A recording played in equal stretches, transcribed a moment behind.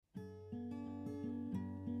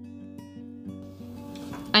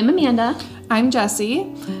I'm Amanda. I'm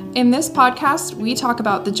Jessie. In this podcast, we talk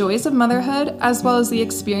about the joys of motherhood as well as the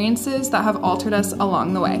experiences that have altered us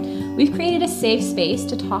along the way. We've created a safe space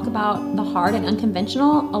to talk about the hard and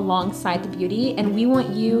unconventional alongside the beauty, and we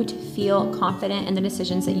want you to feel confident in the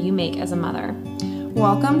decisions that you make as a mother.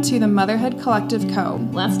 Welcome to the Motherhood Collective Co.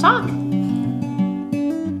 Let's talk.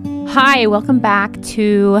 Hi, welcome back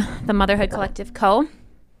to the Motherhood Collective Co.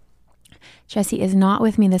 Jessie is not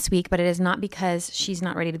with me this week, but it is not because she's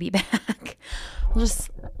not ready to be back. Just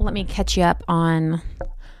let me catch you up on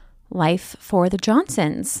life for the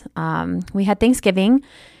Johnsons. We had Thanksgiving,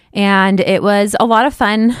 and it was a lot of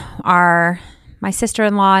fun. My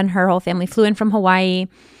sister-in-law and her whole family flew in from Hawaii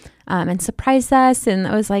and surprised us, and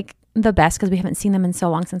it was like the best because we haven't seen them in so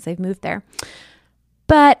long since they've moved there.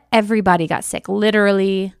 But everybody got sick,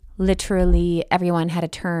 literally everyone had a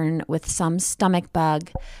turn with some stomach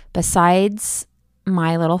bug besides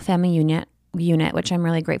my little family unit, which I'm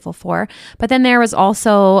really grateful for. But then there was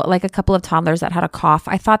also like a couple of toddlers that had a cough.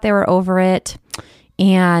 I thought they were over it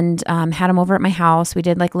and had them over at my house. We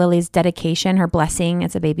did like Lily's dedication, her blessing.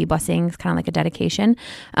 It's a baby blessing. It's kind of like a dedication.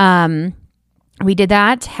 We did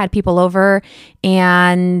that, had people over,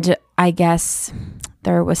 and I guess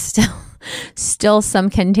there was still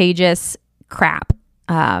some contagious crap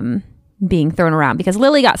being thrown around because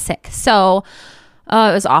Lily got sick. So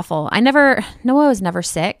it was awful. Noah was never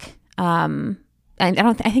sick. I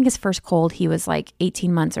think his first cold, he was like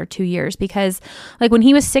 18 months or 2 years because like when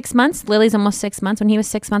he was 6 months, Lily's almost 6 months. When he was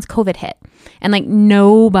 6 months, COVID hit and like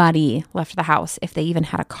nobody left the house if they even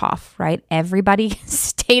had a cough, right? Everybody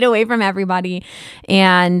stayed away from everybody.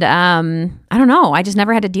 And I don't know. I just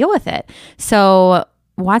never had to deal with it. So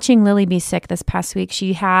watching Lily be sick this past week,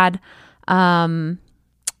 she had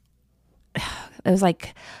it was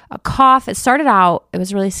like a cough. It started out, it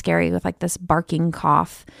was really scary with like this barking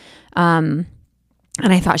cough. And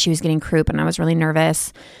I thought she was getting croup and I was really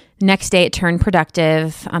nervous. Next day it turned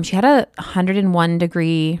productive. She had a 101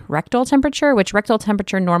 degree rectal temperature, which rectal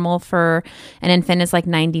temperature normal for an infant is like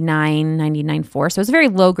 99.4. So it was a very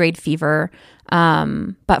low grade fever.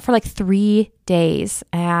 But for like 3 days,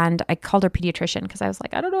 and I called her pediatrician because I was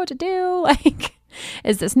like, I don't know what to do. Like,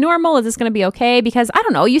 is this normal? Is this going to be okay? Because I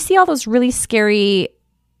don't know. You see all those really scary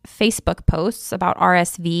Facebook posts about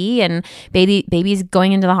RSV and babies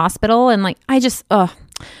going into the hospital. And like, it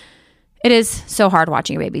is so hard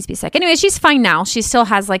watching your babies be sick. Anyway, she's fine now. She still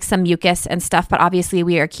has like some mucus and stuff, but obviously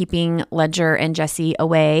we are keeping Ledger and Jessie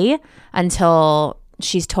away until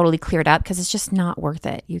she's totally cleared up because it's just not worth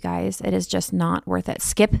it, you guys. It is just not worth it.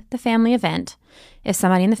 Skip the family event if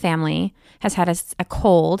somebody in the family has had a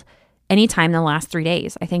cold anytime in the last 3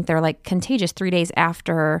 days. I think they're like contagious 3 days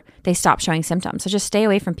after they stop showing symptoms. So just stay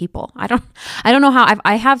away from people. I don't know how.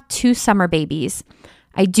 I have 2 summer babies.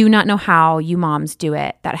 I do not know how you moms do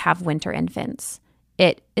it that have winter infants.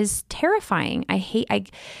 It is terrifying.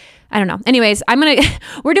 I don't know. Anyways,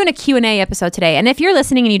 we're doing a Q&A episode today. And if you're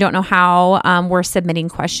listening and you don't know how we're submitting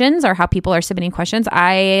questions or how people are submitting questions,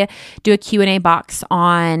 I do a Q&A box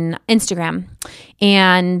on Instagram.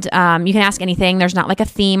 And you can ask anything. There's not like a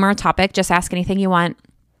theme or a topic. Just ask anything you want.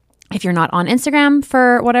 If you're not on Instagram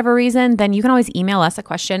for whatever reason, then you can always email us a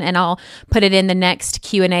question and I'll put it in the next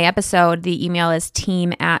Q&A episode. The email is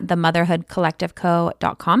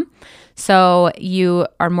team@themotherhoodcollectiveco.com. So you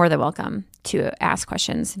are more than welcome to ask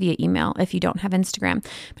questions via email if you don't have Instagram.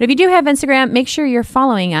 But if you do have Instagram, make sure you're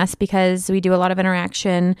following us because we do a lot of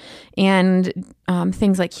interaction and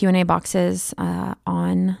things like Q&A boxes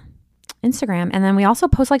on Instagram. And then we also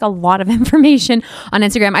post like a lot of information on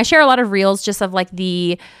Instagram. I share a lot of reels just of like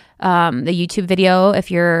the YouTube video.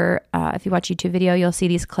 If you watch YouTube video, you'll see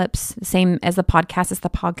these clips, same as the podcast. It's the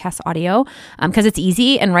podcast audio because it's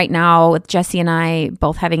easy. And right now with Jessie and I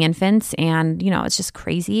both having infants and, it's just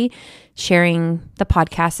crazy. Sharing the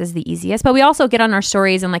podcast is the easiest, but we also get on our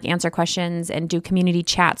stories and like answer questions and do community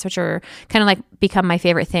chats, which are kind of like become my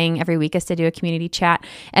favorite thing every week is to do a community chat.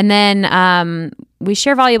 And then we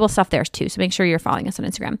share valuable stuff there too. So make sure you're following us on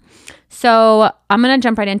Instagram. So I'm going to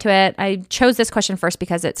jump right into it. I chose this question first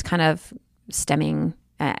because it's kind of stemming,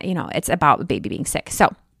 it's about baby being sick.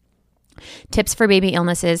 So tips for baby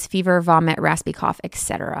illnesses, fever, vomit, raspy cough,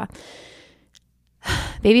 etc.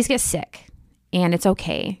 Babies get sick. And it's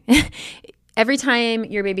okay. Every time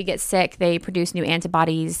your baby gets sick, they produce new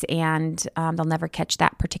antibodies and they'll never catch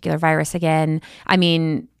that particular virus again. I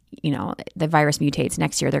mean, the virus mutates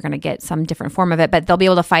next year. They're going to get some different form of it, but they'll be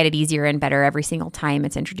able to fight it easier and better every single time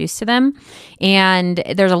it's introduced to them. And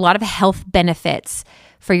there's a lot of health benefits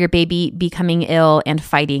for your baby becoming ill and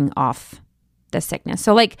fighting off the sickness.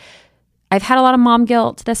 So like I've had a lot of mom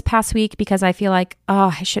guilt this past week because I feel like,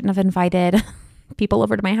 I shouldn't have invited people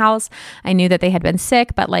over to my house. I knew that they had been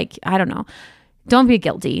sick, but like, I don't know. Don't be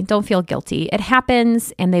guilty. Don't feel guilty. It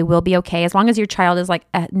happens and they will be okay. As long as your child is like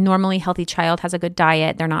a normally healthy child, has a good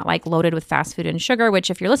diet. They're not like loaded with fast food and sugar, which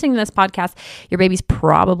if you're listening to this podcast, your baby's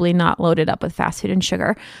probably not loaded up with fast food and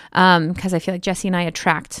sugar. Because I feel like Jesse and I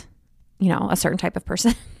attract, a certain type of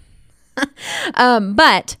person.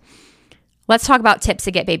 But let's talk about tips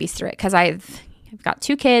to get babies through it. Because I've got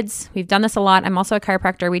 2 kids. We've done this a lot. I'm also a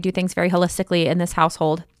chiropractor. We do things very holistically in this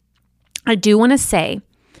household. I do want to say,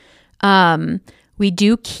 we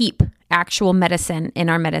do keep actual medicine in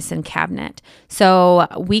our medicine cabinet. So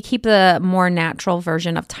we keep the more natural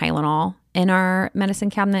version of Tylenol in our medicine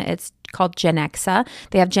cabinet. It's called Genexa.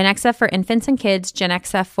 They have Genexa for infants and kids,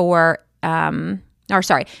 Genexa for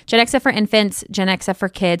Genexa for infants, Genexa for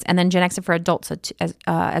kids, and then Genexa for adults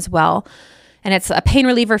as well. And it's a pain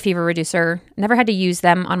reliever, fever reducer. Never had to use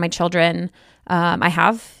them on my children. I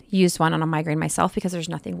have used one on a migraine myself because there's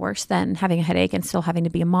nothing worse than having a headache and still having to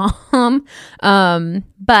be a mom.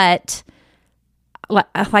 But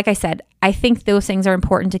like I said, I think those things are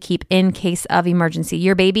important to keep in case of emergency.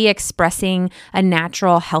 Your baby expressing a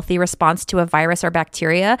natural, healthy response to a virus or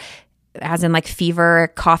bacteria, as in like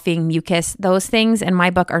fever, coughing, mucus, those things in my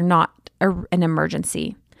book are not an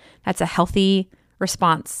emergency. That's a healthy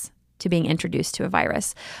response to being introduced to a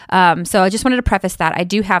virus. So I just wanted to preface that. I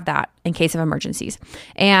do have that in case of emergencies.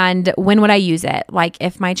 And when would I use it? Like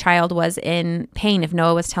if my child was in pain, if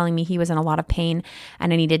Noah was telling me he was in a lot of pain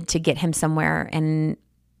and I needed to get him somewhere and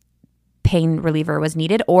pain reliever was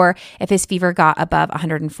needed, or if his fever got above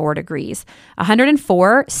 104 degrees.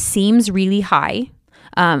 104 seems really high,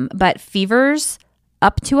 but fevers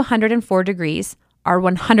up to 104 degrees are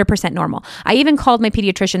 100% normal. I even called my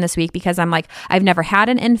pediatrician this week because I'm like, I've never had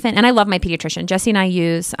an infant, and I love my pediatrician. Jesse and I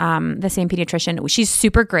use the same pediatrician. She's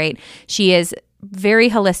super great. She is very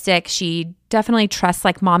holistic. She definitely trusts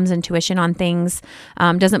like mom's intuition on things,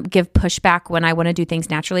 doesn't give pushback when I want to do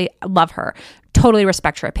things naturally. I love her. Totally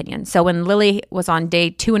respect her opinion. So when Lily was on day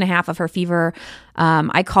 2.5 of her fever,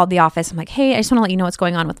 I called the office. I'm like, hey, I just want to let you know what's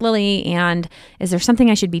going on with Lily. And is there something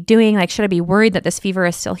I should be doing? Like, should I be worried that this fever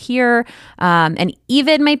is still here? And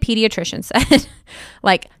even my pediatrician said,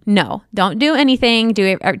 like, no, don't do anything.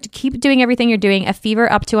 Keep doing everything you're doing. A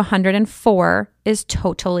fever up to 104 is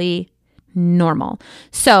totally normal.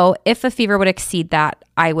 So if a fever would exceed that,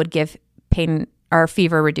 I would give pain or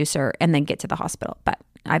fever reducer and then get to the hospital. But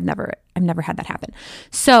I've never had that happen.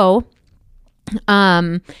 So,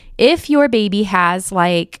 if your baby has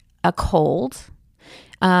like a cold,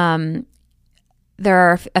 there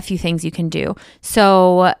are a few things you can do.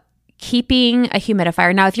 So keeping a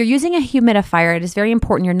humidifier. Now, if you're using a humidifier, it is very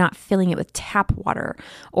important you're not filling it with tap water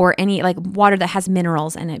or any like water that has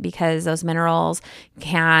minerals in it, because those minerals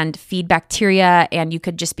can feed bacteria and you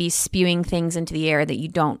could just be spewing things into the air that you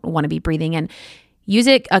don't want to be breathing in. Use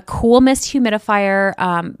a cool mist humidifier,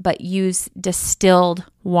 but use distilled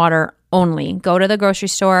water only. Go to the grocery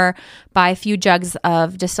store, buy a few jugs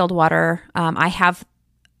of distilled water. I have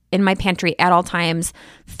in my pantry at all times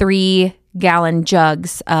 3-gallon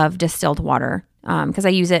jugs of distilled water because I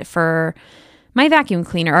use it for my vacuum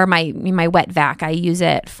cleaner or my wet vac. I use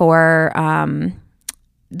it for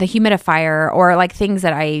the humidifier or like things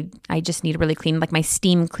that I just need really clean, like my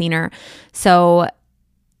steam cleaner. So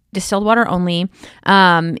distilled water only.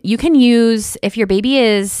 You can use, if your baby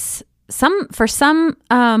is some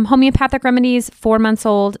homeopathic remedies, 4 months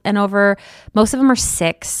old and over, most of them are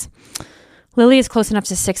 6. Lily is close enough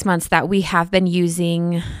to 6 months that we have been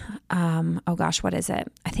using, what is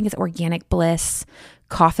it? I think it's Organic Bliss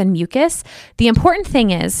cough and mucus. The important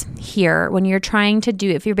thing is here, when you're trying to do,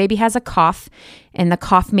 if your baby has a cough and the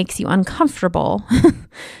cough makes you uncomfortable,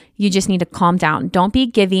 you just need to calm down. Don't be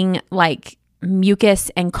giving like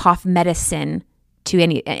mucus and cough medicine to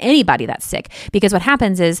anybody that's sick, because what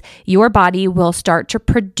happens is your body will start to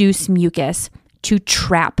produce mucus to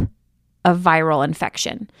trap a viral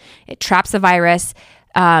infection. It traps the virus.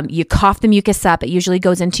 You cough the mucus up. It usually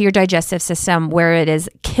goes into your digestive system where it is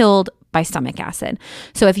killed by stomach acid.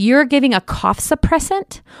 So if you're giving a cough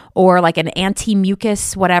suppressant or like an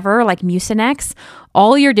anti-mucus, whatever, like Mucinex,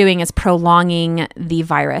 all you're doing is prolonging the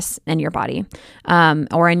virus in your body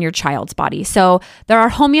or in your child's body. So there are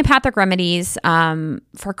homeopathic remedies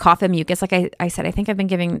for cough and mucus. Like I said, I think I've been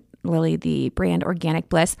giving Lily the brand Organic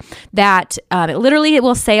Bliss that it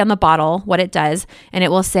will say on the bottle what it does, and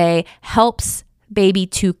it will say helps baby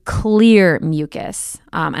to clear mucus.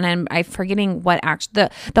 And I'm forgetting what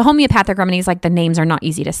the homeopathic remedies, like the names are not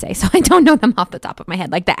easy to say. So I don't know them off the top of my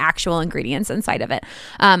head, like the actual ingredients inside of it.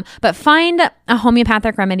 But find a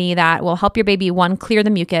homeopathic remedy that will help your baby, 1, clear the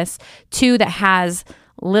mucus, 2, that has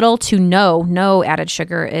little to no added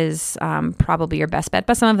sugar is probably your best bet.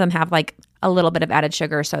 But some of them have like a little bit of added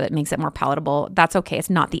sugar, so that makes it more palatable. That's okay. It's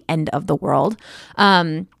not the end of the world.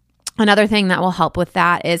 Another thing that will help with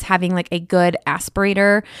that is having like a good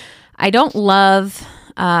aspirator. I don't love,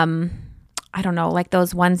 I don't know, like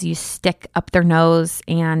those ones you stick up their nose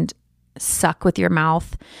and suck with your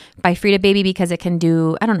mouth by Frida Baby, because it can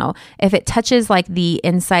do, I don't know, if it touches like the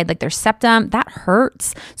inside, like their septum, that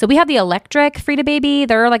hurts. So we have the electric Frida Baby.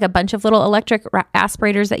 There are like a bunch of little electric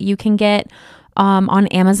aspirators that you can get on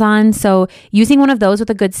Amazon. So using one of those with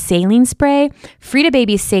a good saline spray. Frida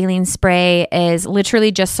Baby's saline spray is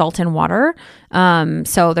literally just salt and water.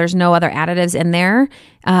 So there's no other additives in there.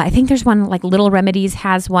 I think there's one like Little Remedies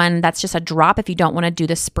has one that's just a drop if you don't want to do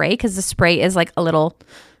the spray, because the spray is like a little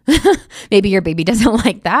maybe your baby doesn't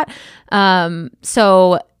like that.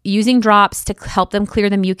 So using drops to help them clear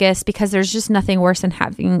the mucus, because there's just nothing worse than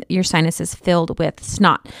having your sinuses filled with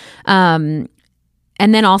snot.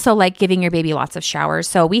 And then also like giving your baby lots of showers.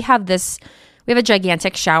 So we have a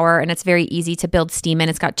gigantic shower, and it's very easy to build steam in.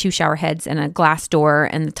 It's got 2 shower heads and a glass door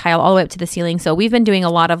and the tile all the way up to the ceiling. So we've been doing a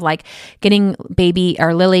lot of like getting baby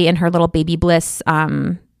or Lily in her little Baby Bliss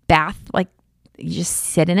bath, like you just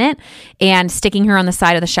sit in it, and sticking her on the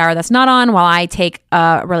side of the shower that's not on while I take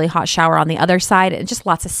a really hot shower on the other side. And just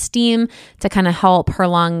lots of steam to kind of help her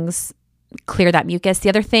lungs clear that mucus. The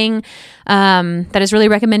other thing that is really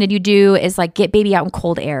recommended you do is like get baby out in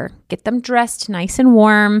cold air. Get them dressed nice and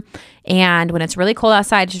warm. And when it's really cold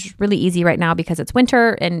outside, it's really easy right now because it's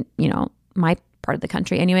winter and, you know, my part of the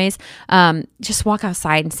country anyways, just walk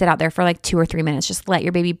outside and sit out there for like 2 or 3 minutes. Just let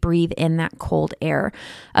your baby breathe in that cold air.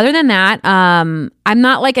 Other than that, I'm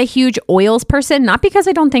not like a huge oils person, not because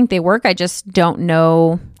I don't think they work. I just don't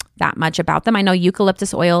know that much about them. I know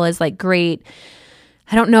eucalyptus oil is like great.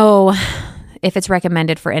 I don't know if it's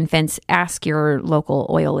recommended for infants. Ask your local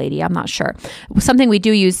oil lady. I'm not sure. Something we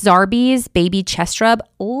do use, Zarbee's Baby Chest Rub.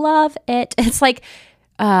 Love it. It's like,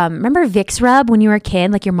 remember Vicks Rub when you were a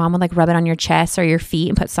kid? Like your mom would like rub it on your chest or your feet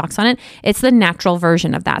and put socks on it. It's the natural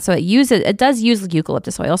version of that. So it does use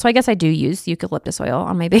eucalyptus oil. So I guess I do use eucalyptus oil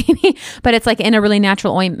on my baby, but it's like in a really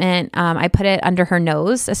natural ointment. I put it under her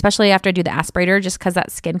nose, especially after I do the aspirator, just because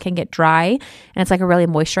that skin can get dry. And it's like a really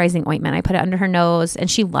moisturizing ointment. I put it under her nose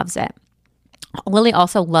and she loves it. Lily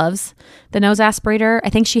also loves the nose aspirator. I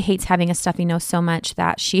think she hates having a stuffy nose so much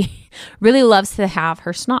that she really loves to have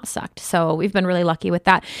her snot sucked. So we've been really lucky with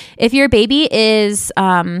that. If your baby is,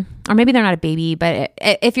 or maybe they're not a baby, but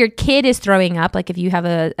if your kid is throwing up, like if you have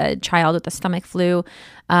a child with a stomach flu,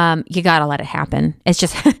 you got to let it happen. It's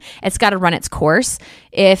just, it's got to run its course.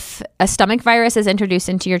 If a stomach virus is introduced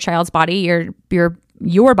into your child's body,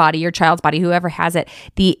 your body, your child's body, whoever has it,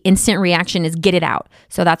 the instant reaction is get it out.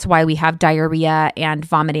 So that's why we have diarrhea and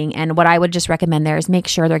vomiting. And what I would just recommend there is make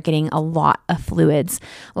sure they're getting a lot of fluids.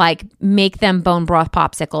 Like make them bone broth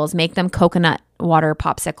popsicles, make them coconut water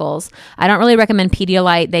popsicles. I don't really recommend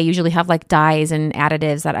Pedialyte. They usually have like dyes and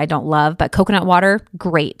additives that I don't love, but coconut water,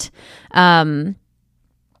 great.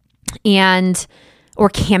 Or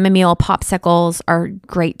chamomile popsicles are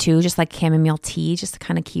great too, just like chamomile tea, just to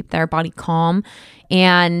kind of keep their body calm.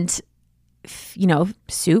 And,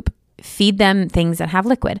 soup, feed them things that have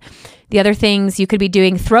liquid. The other things you could be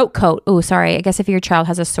doing, throat coat. Oh, sorry. I guess if your child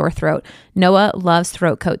has a sore throat, Noah loves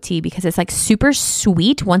throat coat tea because it's like super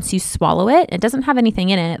sweet once you swallow it. It doesn't have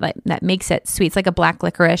anything in it like that makes it sweet. It's like a black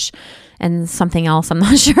licorice and something else. I'm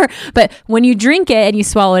not sure. But when you drink it and you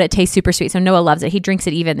swallow it, it tastes super sweet. So Noah loves it. He drinks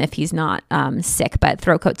it even if he's not sick. But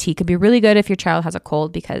throat coat tea could be really good if your child has a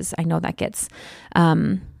cold, because I know that gets...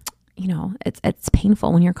 it's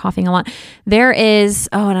painful when you're coughing a lot. There is,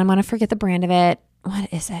 and I'm going to forget the brand of it.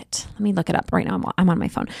 What is it? Let me look it up right now. I'm on my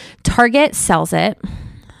phone. Target sells it.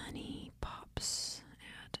 Honey Pops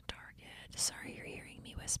at Target. Sorry, you're hearing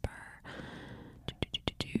me whisper.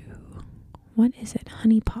 What is it?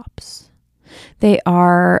 Honey Pops. They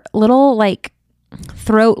are little like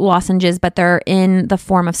throat lozenges, but they're in the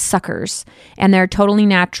form of suckers, and they're totally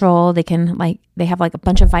natural. They have like a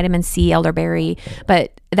bunch of vitamin C, elderberry,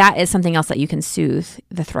 but that is something else that you can soothe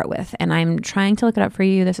the throat with. And I'm trying to look it up for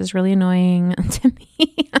you. This is really annoying to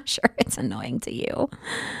me. I'm sure it's annoying to you.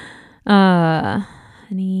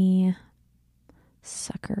 Honey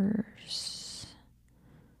suckers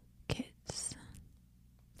kids.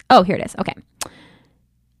 Oh, here it is. Okay.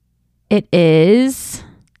 It is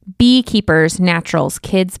Beekeepers Naturals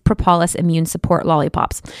Kids Propolis Immune Support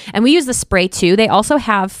Lollipops. And we use the spray too. They also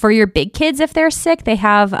have, for your big kids if they're sick, they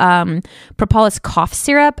have Propolis cough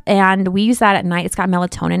syrup, and we use that at night. It's got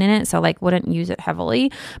melatonin in it, so like wouldn't use it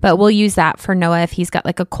heavily, but we'll use that for Noah if he's got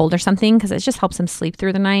like a cold or something, because it just helps him sleep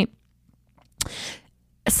through the night.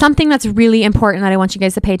 something that's really important that I want you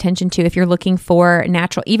guys to pay attention to if you're looking for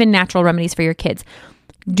even natural remedies for your kids.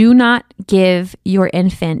 Do not give your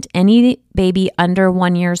infant, any baby under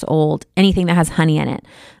 1 year old, anything that has honey in it.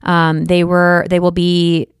 They will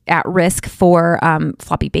be at risk for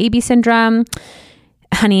floppy baby syndrome.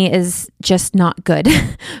 Honey is just not good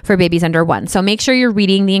for babies under 1. So make sure you're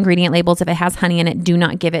reading the ingredient labels. If it has honey in it, do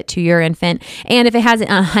not give it to your infant. And if it has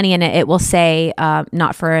honey in it, it will say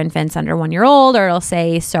not for infants under 1 year old, or it'll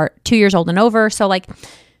say start 2 years old and over. So like,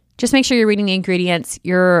 just make sure you're reading the ingredients,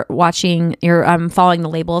 you're watching, you're following the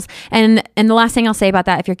labels. And the last thing I'll say about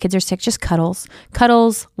that, if your kids are sick, just cuddles,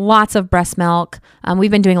 lots of breast milk.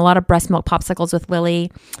 We've been doing a lot of breast milk popsicles with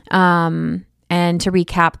Lily. And to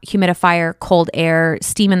recap, humidifier, cold air,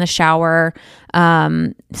 steam in the shower,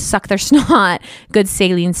 suck their snot, good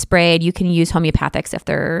saline sprayed. You can use homeopathics if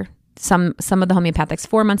they're some of the homeopathics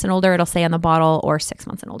 4 months and older, it'll say on the bottle, or 6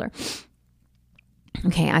 months and older.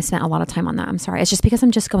 Okay, I spent a lot of time on that. I'm sorry. It's just because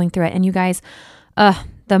I'm just going through it. And you guys,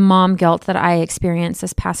 the mom guilt that I experienced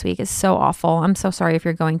this past week is so awful. I'm so sorry if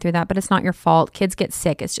you're going through that, but it's not your fault. Kids get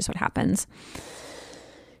sick. It's just what happens.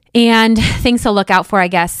 And things to look out for, I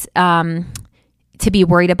guess, to be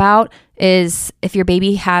worried about is if your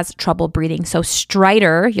baby has trouble breathing. So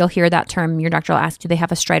stridor, you'll hear that term. Your doctor will ask, do they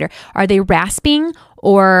have a stridor? Are they rasping,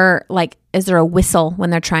 or like, is there a whistle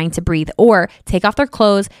when they're trying to breathe? Or take off their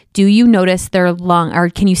clothes. Do you notice their lung,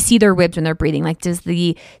 or can you see their ribs when they're breathing? Like, does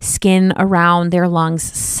the skin around their lungs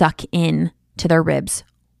suck in to their ribs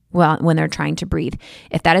when they're trying to breathe?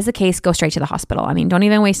 If that is the case, go straight to the hospital. I mean, don't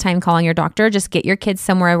even waste time calling your doctor. Just get your kids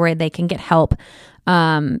somewhere where they can get help,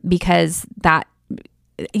 because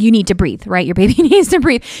you need to breathe, right? Your baby needs to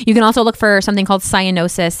breathe. You can also look for something called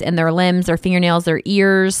cyanosis in their limbs, their fingernails, their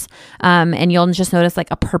ears. And you'll just notice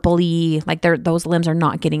like a purpley, like those limbs are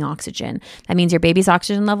not getting oxygen. That means your baby's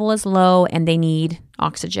oxygen level is low and they need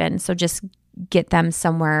oxygen. So just get them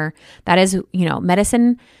somewhere that is,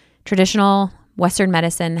 medicine, traditional Western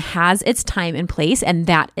medicine has its time and place, and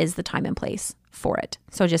that is the time and place for it.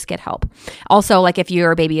 So just get help. Also, like if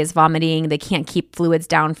your baby is vomiting, they can't keep fluids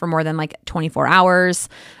down for more than like 24 hours.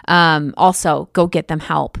 Also go get them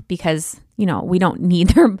help, because we don't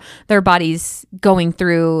need their bodies going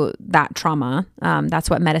through that trauma. That's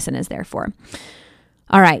what medicine is there for.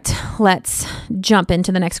 All right, let's jump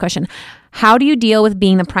into the next question. How do you deal with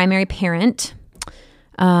being the primary parent,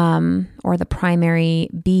 or the primary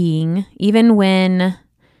being, even when...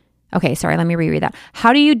 Okay, sorry, let me reread that.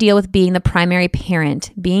 How do you deal with being the primary parent,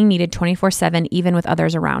 being needed 24/7, even with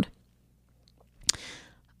others around?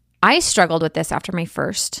 I struggled with this after my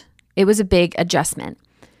first. It was a big adjustment.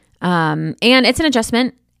 And it's an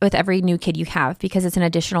adjustment with every new kid you have, because it's an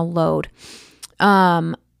additional load.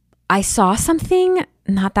 I saw something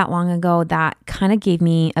not that long ago that kind of gave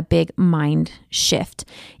me a big mind shift.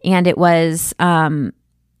 And it was,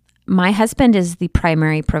 my husband is the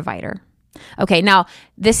primary provider. Okay, now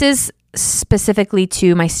this is specifically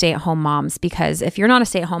to my stay-at-home moms, because if you're not a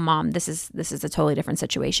stay-at-home mom, this is a totally different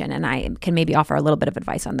situation, and I can maybe offer a little bit of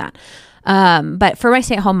advice on that. But for my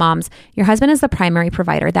stay-at-home moms, your husband is the primary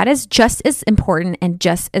provider. That is just as important and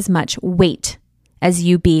just as much weight as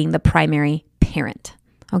you being the primary parent.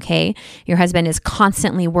 Okay. Your husband is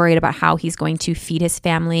constantly worried about how he's going to feed his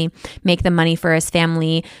family, make the money for his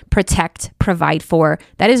family, protect, provide for.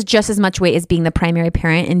 That is just as much weight as being the primary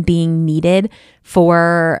parent and being needed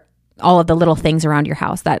for all of the little things around your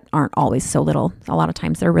house that aren't always so little. A lot of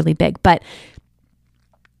times they're really big. But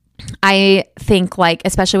I think, like,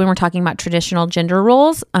 especially when we're talking about traditional gender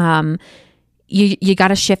roles, you got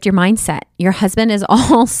to shift your mindset. Your husband is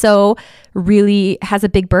also really has a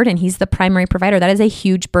big burden. He's the primary provider. That is a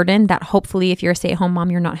huge burden that hopefully, if you're a stay-at-home mom,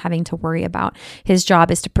 you're not having to worry about. His job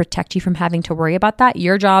is to protect you from having to worry about that.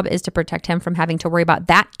 Your job is to protect him from having to worry about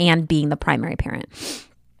that and being the primary parent.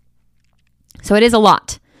 So it is a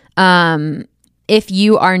lot. If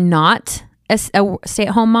you are not a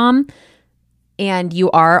stay-at-home mom, and you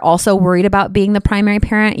are also worried about being the primary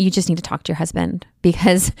parent, you just need to talk to your husband,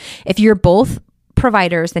 because if you're both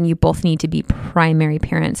providers, then you both need to be primary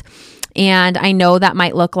parents. And I know that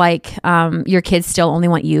might look like your kids still only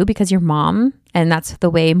want you because you're mom, and that's the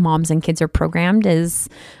way moms and kids are programmed. Is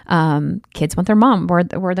kids want their mom. We're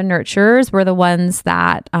the nurturers. We're the ones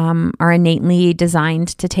that are innately designed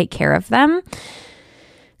to take care of them.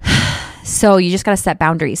 So you just got to set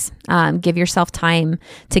boundaries. Give yourself time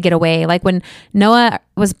to get away. Like when Noah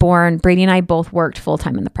was born, Brady and I both worked full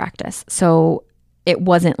time in the practice. So it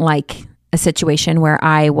wasn't like a situation where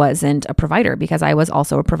I wasn't a provider because I was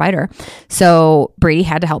also a provider. So Brady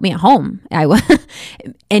had to help me at home.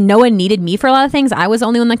 And Noah needed me for a lot of things. I was the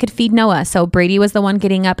only one that could feed Noah. So Brady was the one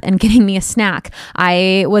getting up and getting me a snack.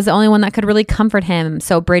 I was the only one that could really comfort him.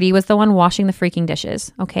 So Brady was the one washing the freaking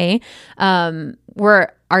dishes. Okay. Our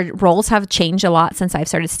roles have changed a lot since I've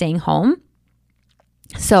started staying home.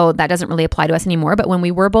 So that doesn't really apply to us anymore. But when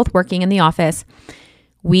we were both working in the office,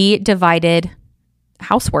 we divided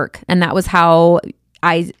housework. And that was how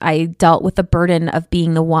I dealt with the burden of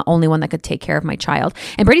being the only one that could take care of my child.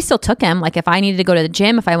 And Brady still took him. Like if I needed to go to the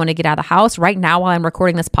gym, if I want to get out of the house right now while I'm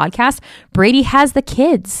recording this podcast, Brady has the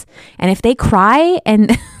kids. And if they cry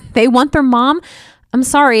and they want their mom, I'm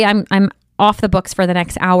sorry, I'm off the books for the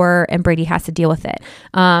next hour and Brady has to deal with it.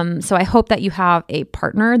 So I hope that you have a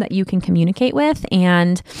partner that you can communicate with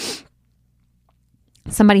and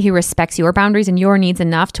somebody who respects your boundaries and your needs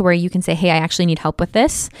enough to where you can say, hey, I actually need help with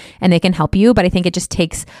this, and they can help you. But I think it just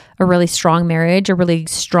takes a really strong marriage, a really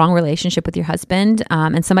strong relationship with your husband,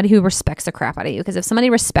 and somebody who respects the crap out of you. Because if somebody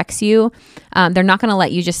respects you, they're not going to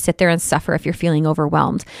let you just sit there and suffer if you're feeling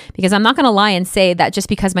overwhelmed. Because I'm not going to lie and say that just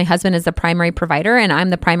because my husband is the primary provider and I'm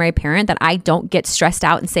the primary parent, that I don't get stressed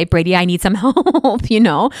out and say, Brady, I need some help,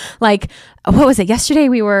 Like, what was it? Yesterday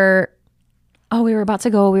we were about to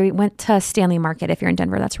go. We went to Stanley Market. If you're in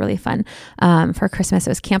Denver, that's really fun. For Christmas, it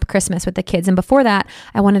was Camp Christmas with the kids. And before that,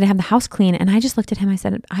 I wanted to have the house clean. And I just looked at him. I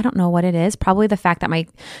said, I don't know what it is. Probably the fact that my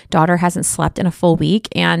daughter hasn't slept in a full week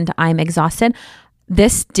and I'm exhausted.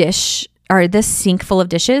 This sink full of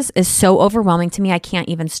dishes is so overwhelming to me. I can't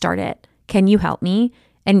even start it. Can you help me?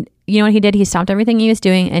 And you know what he did? He stopped everything he was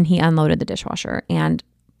doing and he unloaded the dishwasher and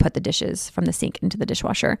put the dishes from the sink into the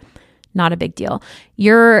dishwasher. Not a big deal.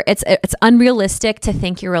 It's unrealistic to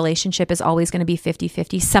think your relationship is always going to be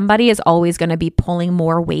 50-50. Somebody is always going to be pulling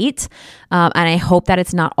more weight. And I hope that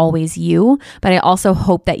it's not always you, but I also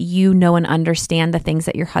hope that you know and understand the things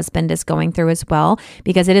that your husband is going through as well,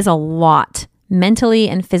 because it is a lot mentally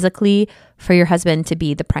and physically for your husband to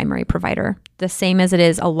be the primary provider, the same as it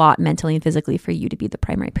is a lot mentally and physically for you to be the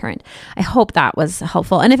primary parent. I hope that was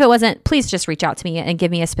helpful. And if it wasn't, please just reach out to me and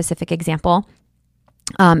give me a specific example.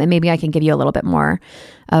 And maybe I can give you a little bit more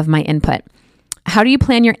of my input. How do you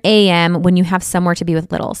plan your AM when you have somewhere to be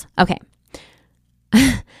with littles? Okay.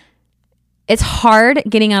 It's hard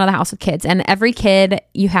getting out of the house with kids, and every kid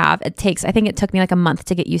you have, I think it took me like a month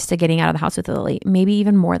to get used to getting out of the house with Lily, maybe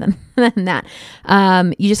even more than that.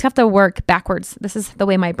 You just have to work backwards. This is the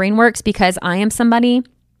way my brain works because I am somebody,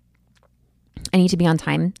 I need to be on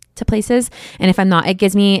time to places. And if I'm not, it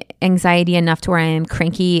gives me anxiety enough to where I am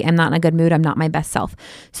cranky. I'm not in a good mood. I'm not my best self.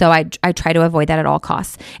 So I try to avoid that at all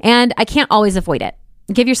costs. And I can't always avoid it.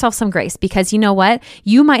 Give yourself some grace because you know what?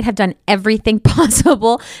 You might have done everything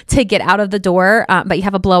possible to get out of the door, but you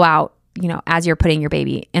have a blowout, as you're putting your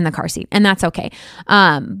baby in the car seat, and that's okay.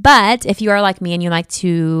 But if you are like me and you like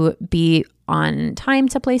to be on time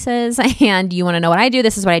to places and you want to know what I do,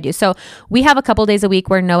 this is what I do. So we have a couple days a week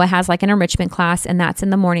where Noah has like an enrichment class, and that's in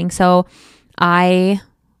the morning. So I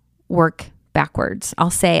work backwards. I'll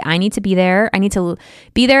say I need to be there. I need to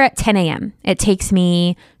be there at 10 a.m. It takes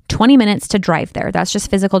me 20 minutes to drive there. That's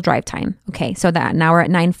just physical drive time. Okay. So that now we're at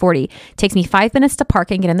 9:40. It takes me 5 minutes to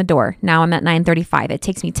park and get in the door. Now I'm at 9:35. It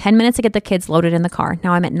takes me 10 minutes to get the kids loaded in the car.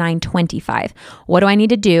 Now I'm at 9:25. What do I need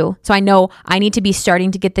to do? So I know I need to be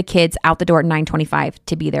starting to get the kids out the door at 9:25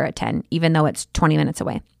 to be there at 10, even though it's 20 minutes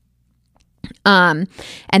away. And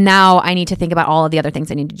now I need to think about all of the other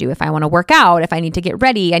things I need to do. If I want to work out, if I need to get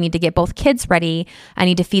ready, I need to get both kids ready. I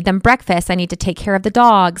need to feed them breakfast. I need to take care of the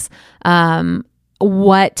dogs.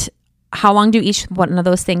 How long do each one of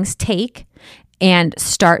those things take, and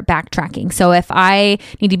start backtracking. So if I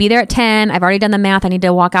need to be there at 10, I've already done the math. I need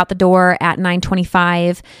to walk out the door at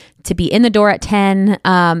 9:25 to be in the door at 10.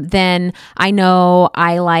 Then I know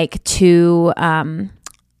I like to,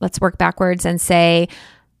 let's work backwards and say,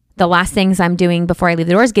 the last things I'm doing before I leave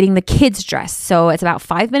the door is getting the kids dressed. So it's about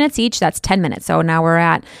 5 minutes each. That's 10 minutes. So now we're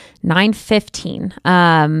at 9:15.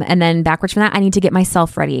 And then backwards from that, I need to get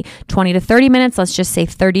myself ready. 20 to 30 minutes. Let's just say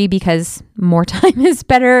 30 because more time is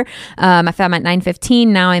better. If I'm at 9:15,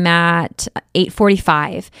 now I'm at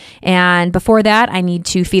 8:45. And before that, I need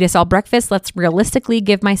to feed us all breakfast. Let's realistically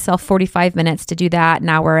give myself 45 minutes to do that.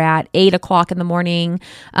 Now we're at 8 o'clock in the morning.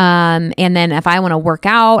 And then if I want to work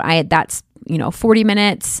out, that's 40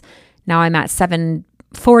 minutes. Now I'm at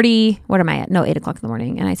 7:40. What am I at? No, 8 o'clock in the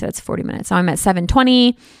morning. And I said it's 40 minutes. So I'm at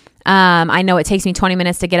 7:20. I know it takes me 20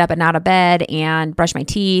 minutes to get up and out of bed and brush my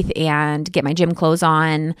teeth and get my gym clothes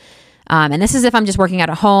on. And this is if I'm just working out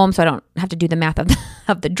at home, so I don't have to do the math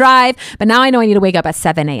of the drive. But now I know I need to wake up at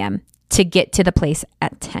 7 a.m. to get to the place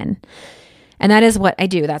at 10. And that is what I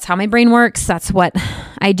do. That's how my brain works. That's what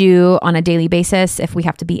I do on a daily basis if we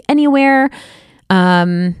have to be anywhere.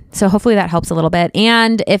 So hopefully that helps a little bit.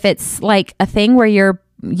 And if it's like a thing where you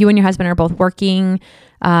and your husband are both working,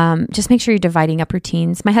 just make sure you're dividing up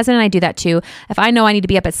routines. My husband and I do that too. If I know I need to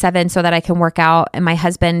be up at 7 so that I can work out, and my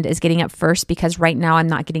husband is getting up first because right now I'm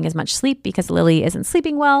not getting as much sleep because Lily isn't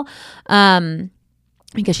sleeping well,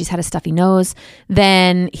 because she's had a stuffy nose,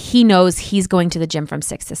 then he knows he's going to the gym from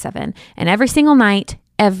 6 to 7. And every single night,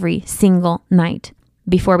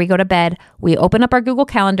 before we go to bed, we open up our Google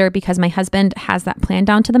Calendar because my husband has that planned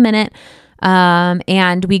down to the minute.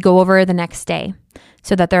 And we go over the next day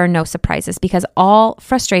so that there are no surprises, because all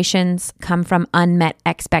frustrations come from unmet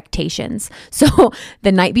expectations. So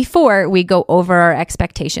the night before, we go over our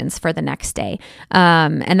expectations for the next day.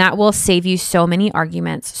 And that will save you so many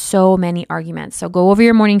arguments. So go over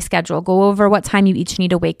your morning schedule, go over what time you each need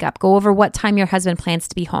to wake up, go over what time your husband plans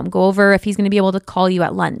to be home, go over if he's going to be able to call you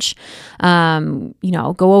at lunch, go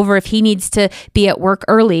over if he needs to be at work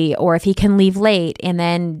early or if he can leave late, and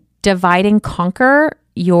then divide and conquer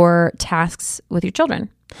your tasks with your children.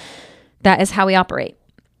 That is how we operate.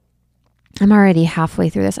 I'm already halfway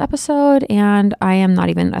through this episode, and I am not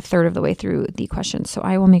even a third of the way through the questions. So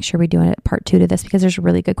I will make sure we do a part 2 to this because there's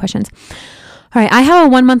really good questions. All right. I have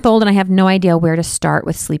a 1-month-old and I have no idea where to start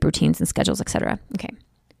with sleep routines and schedules, etc. Okay.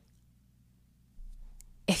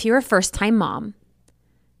 If you're a first-time mom,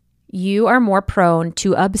 you are more prone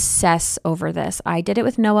to obsess over this. I did it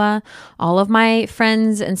with Noah. All of my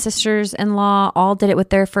friends and sisters-in-law all did it with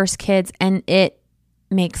their first kids, and it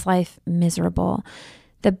makes life miserable.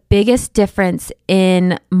 The biggest difference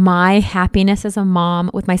in my happiness as a mom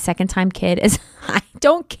with my second-time kid is I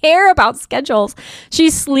don't care about schedules. She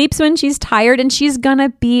sleeps when she's tired, and she's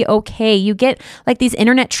gonna be okay. You get like these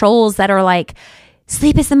internet trolls that are like,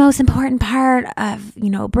 sleep is the most important part of,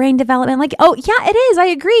 brain development. Like, oh yeah, it is. I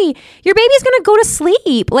agree. Your baby's going to go to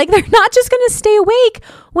sleep. Like, they're not just going to stay awake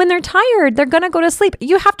when they're tired. They're going to go to sleep.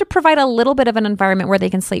 You have to provide a little bit of an environment where they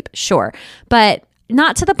can sleep. Sure. But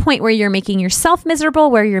not to the point where you're making yourself miserable,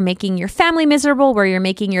 where you're making your family miserable, where you're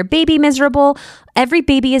making your baby miserable. Every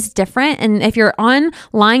baby is different. And if you're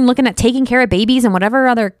online looking at taking care of babies and whatever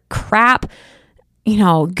other crap,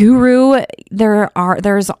 guru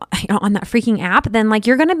there's on that freaking app, then like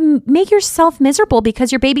you're going to make yourself miserable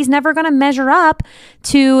because your baby's never going to measure up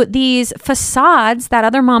to these facades that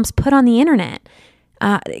other moms put on the internet.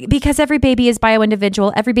 Because every baby is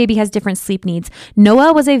bio-individual. Every baby has different sleep needs.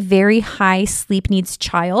 Noah was a very high sleep needs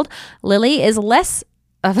child. Lily is less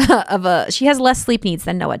she has less sleep needs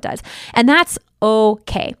than Noah does. And that's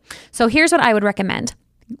okay. So here's what I would recommend.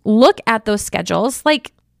 Look at those schedules.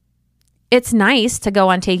 Like, it's nice to go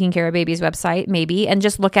on Taking Care of Baby's website maybe and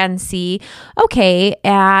just look at and see, okay,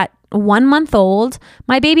 at 1 month old,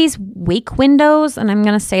 my baby's wake windows, and I'm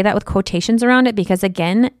going to say that with quotations around it because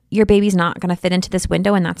again, your baby's not going to fit into this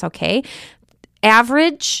window and that's okay.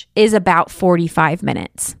 Average is about 45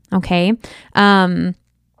 minutes. Okay.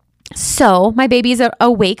 So my baby's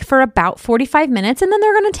awake for about 45 minutes and then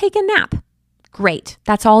they're going to take a nap. Great.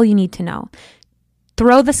 That's all you need to know.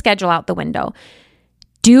 Throw the schedule out the window.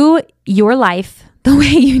 Do your life the way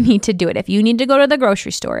you need to do it. If you need to go to the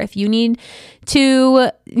grocery store, if you need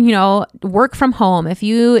to, work from home, if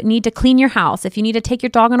you need to clean your house, if you need to take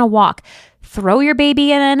your dog on a walk, throw your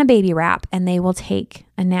baby in a baby wrap and they will take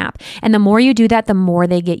a nap. And the more you do that, the more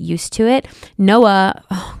they get used to it. Noah,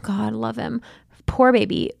 oh God, love him. Poor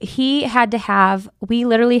baby. We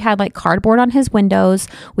literally had like cardboard on his windows.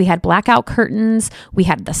 We had blackout curtains. We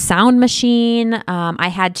had the sound machine. I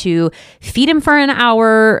had to feed him for an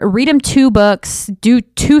hour, read him 2 books, do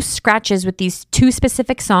 2 scratches with these 2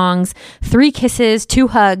 specific songs, 3 kisses, 2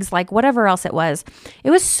 hugs, like whatever else it was.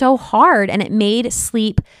 It was so hard and it made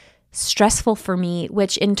sleep stressful for me,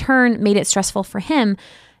 which in turn made it stressful for him.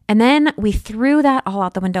 And then we threw that all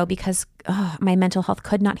out the window because my mental health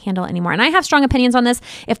could not handle it anymore. And I have strong opinions on this.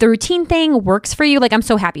 If the routine thing works for you, like I'm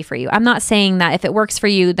so happy for you. I'm not saying that if it works for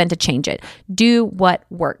you, then to change it. Do what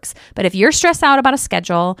works. But if you're stressed out about a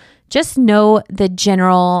schedule, just know the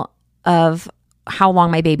general of how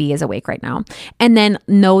long my baby is awake right now. And then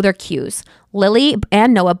know their cues. Lily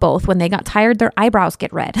and Noah both, when they got tired, their eyebrows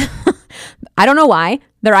get red. I don't know why.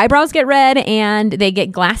 Their eyebrows get red and they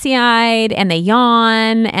get glassy-eyed and they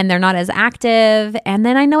yawn and they're not as active. And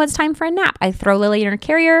then I know it's time for a nap. I throw Lily in her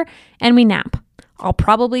carrier and we nap. I'll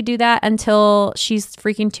probably do that until she's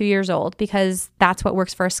freaking 2 years old because that's what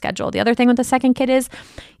works for a schedule. The other thing with the second kid is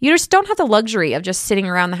you just don't have the luxury of just sitting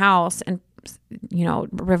around the house and,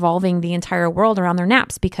 revolving the entire world around their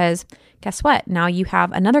naps because guess what? Now you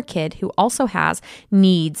have another kid who also has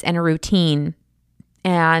needs and a routine.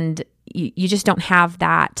 And you just don't have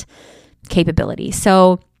that capability.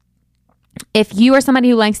 So if you are somebody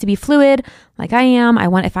who likes to be fluid, like I am,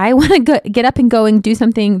 if I want to get up and go and do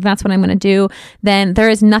something, that's what I'm going to do, then there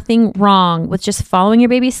is nothing wrong with just following your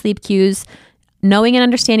baby's sleep cues, knowing and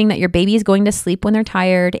understanding that your baby is going to sleep when they're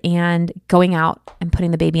tired, and going out and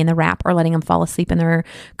putting the baby in the wrap or letting them fall asleep in their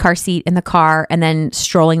car seat in the car and then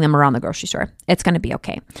strolling them around the grocery store. It's going to be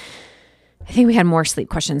okay. I think we had more sleep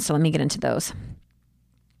questions, so let me get into those.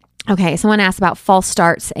 Okay, someone asked about false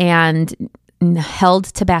starts and held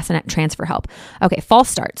to bassinet transfer help. Okay, false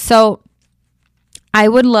starts. So I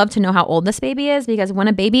would love to know how old this baby is, because when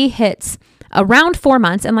a baby hits around 4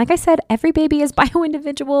 months, and like I said, every baby is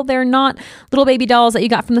bio-individual. They're not little baby dolls that you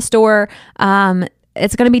got from the store.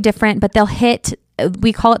 It's going to be different, but they'll hit,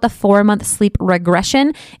 we call it the 4-month sleep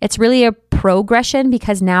regression. It's really a progression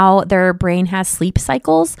because now their brain has sleep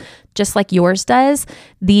cycles just like yours does.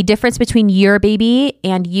 The difference between your baby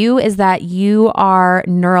and you is that you are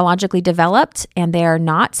neurologically developed and they are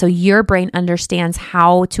not. So your brain understands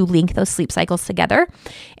how to link those sleep cycles together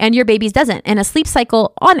and your baby's doesn't. And a sleep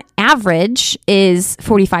cycle on average is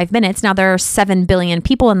 45 minutes. Now there are 7 billion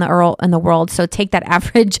people in the world. So take that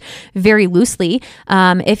average very loosely.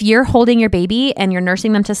 If you're holding your baby and you're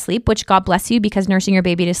nursing them to sleep, which God bless you, because nursing your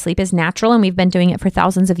baby to sleep is natural and we've been doing it for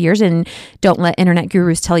thousands of years, and don't let internet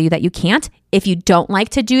gurus tell you that you can't. If you don't like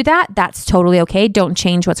to do that, that's totally okay. Don't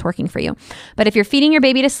change what's working for you. But if you're feeding your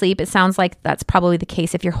baby to sleep, it sounds like that's probably the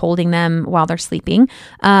case if you're holding them while they're sleeping,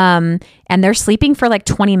 and they're sleeping for like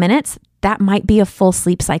 20 minutes, that might be a full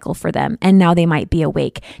sleep cycle for them. And now they might be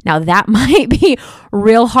awake. Now that might be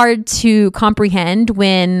real hard to comprehend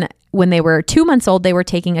when they were 2 months old, they were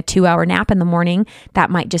taking a 2-hour nap in the morning.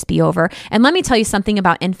 That might just be over. And let me tell you something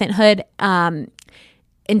about infanthood.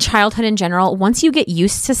 In childhood in general, once you get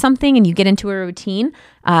used to something and you get into a routine,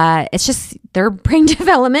 it's just their brain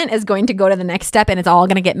development is going to go to the next step and it's all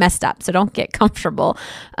going to get messed up. So don't get comfortable.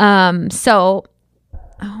 Oh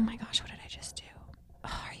my gosh, what did I just do?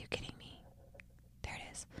 Oh, are you kidding me? There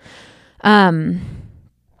it is.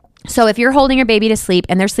 So if you're holding your baby to sleep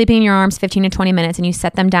and they're sleeping in your arms 15 to 20 minutes and you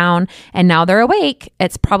set them down and now they're awake,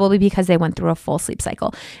 it's probably because they went through a full sleep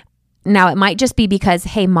cycle. Now it might just be because,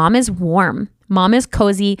 hey, mom is warm. Mom is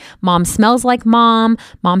cozy. Mom smells like mom.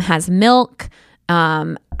 Mom has milk.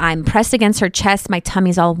 I'm pressed against her chest. My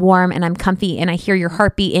tummy's all warm and I'm comfy and I hear your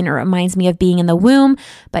heartbeat and it reminds me of being in the womb.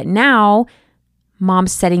 But now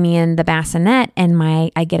mom's setting me in the bassinet and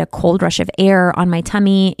I get a cold rush of air on my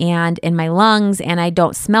tummy and in my lungs, and I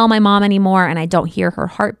don't smell my mom anymore and I don't hear her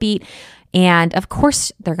heartbeat. And of course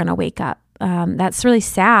they're going to wake up. That's really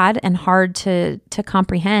sad and hard to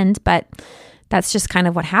comprehend, but that's just kind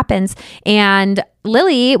of what happens. And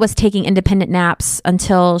Lily was taking independent naps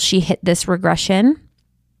until she hit this regression.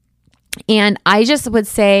 And I just would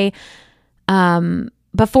say,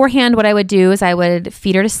 beforehand, what I would do is I would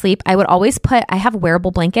feed her to sleep. I would always I have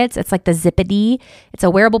wearable blankets. It's like the Zippity. It's a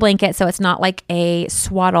wearable blanket. So it's not like a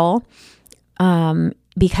swaddle.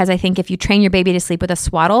 Because I think if you train your baby to sleep with a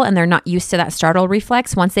swaddle and they're not used to that startle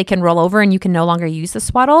reflex, once they can roll over and you can no longer use the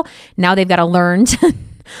swaddle, now they've got to learn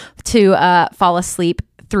to fall asleep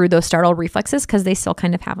through those startle reflexes, because they still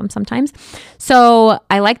kind of have them sometimes. So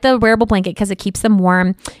I like the wearable blanket because it keeps them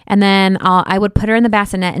warm. And then I would put her in the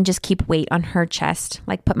bassinet and just keep weight on her chest,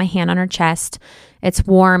 like put my hand on her chest. It's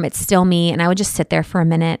warm. It's still me. And I would just sit there for a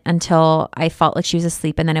minute until I felt like she was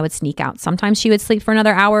asleep. And then I would sneak out. Sometimes she would sleep for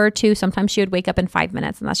another hour or two. Sometimes she would wake up in 5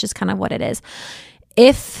 minutes. And that's just kind of what it is.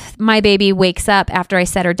 If my baby wakes up after I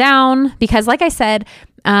set her down, because like I said,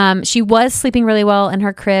 she was sleeping really well in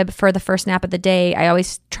her crib for the first nap of the day. I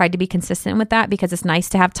always tried to be consistent with that because it's nice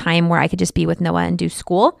to have time where I could just be with Noah and do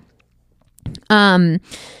school. I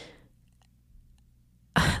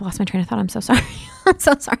lost my train of thought. I'm so sorry. I'm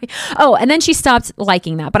so sorry. Oh, and then she stopped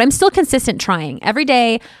liking that, but I'm still consistent trying. Every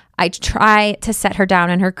day I try to set her down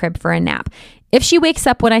in her crib for a nap. If she wakes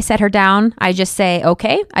up when I set her down, I just say,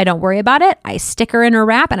 okay, I don't worry about it. I stick her in her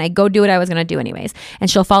wrap and I go do what I was going to do anyways. And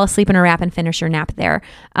she'll fall asleep in her wrap and finish her nap there.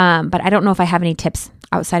 But I don't know if I have any tips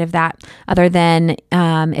outside of that, other than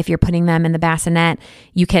if you're putting them in the bassinet,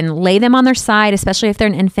 you can lay them on their side, especially if they're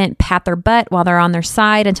an infant, pat their butt while they're on their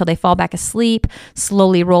side until they fall back asleep,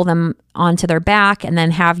 slowly roll them onto their back, and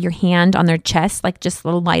then have your hand on their chest, like just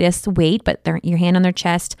the lightest weight, but your hand on their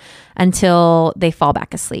chest until they fall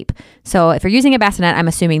back asleep. So if you're using a bassinet, I'm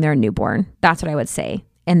assuming they're a newborn. That's what I would say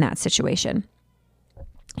in that situation.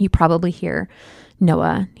 You probably hear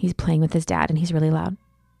Noah. He's playing with his dad and he's really loud.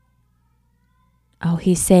 Oh,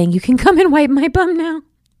 he's saying, you can come and wipe my bum now.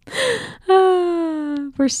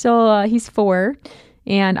 We're still, he's 4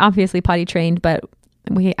 and obviously potty trained, but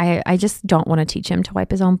I just don't want to teach him to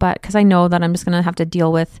wipe his own butt because I know that I'm just going to have to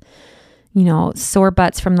deal with, sore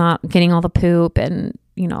butts from not getting all the poop and,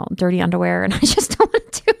 dirty underwear. And I just don't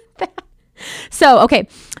want to do that. So, okay.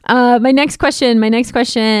 My next question,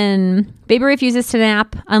 baby refuses to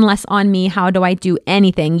nap unless on me. How do I do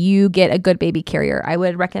anything? You get a good baby carrier. I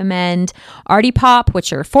would recommend Artie Pop,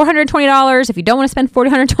 which are $420. If you don't want to spend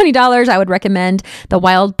 $420, I would recommend the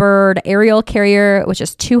Wild Bird Aerial Carrier, which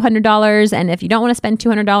is $200. And if you don't want to spend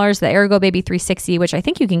 $200, the Ergo Baby 360, which I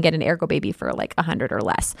think you can get an Ergo Baby for like $100 or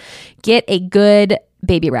less. Get a good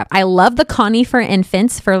baby wrap. I love the Connie for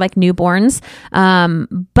infants for like newborns.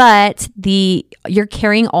 But you're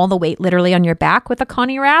carrying all the weight literally on your back with a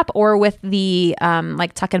Connie wrap or with the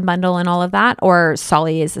like Tuck and Bundle and all of that, or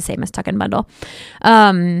Solly is the same as Tuck and Bundle.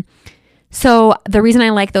 So the reason I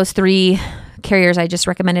like those 3 carriers I just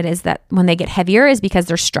recommended is that when they get heavier is because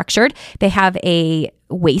they're structured. They have a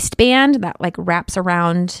waistband that like wraps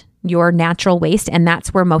around your natural waist, and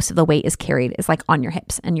that's where most of the weight is carried, is like on your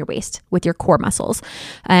hips and your waist with your core muscles,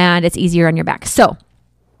 and it's easier on your back. So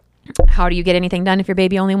how do you get anything done if your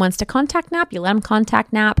baby only wants to contact nap? You let them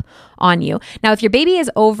contact nap on you. Now, if your baby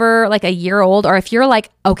is over like a year old, or if you're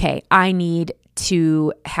like, okay, I need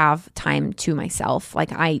to have time to myself, like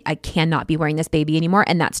I cannot be wearing this baby anymore,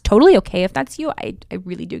 and that's totally okay if that's you. I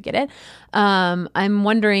really do get it. I'm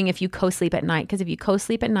wondering if you co-sleep at night, because if you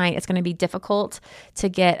co-sleep at night, it's going to be difficult to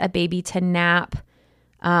get a baby to nap.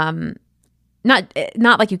 Not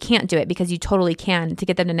like you can't do it, because you totally can. To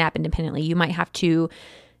get them to nap independently, you might have to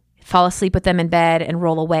fall asleep with them in bed and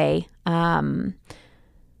roll away.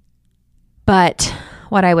 But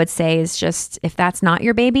what I would say is just, if that's not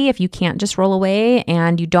your baby, if you can't just roll away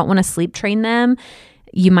and you don't want to sleep train them,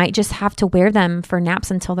 you might just have to wear them for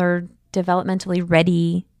naps until they're developmentally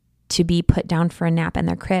ready to be put down for a nap in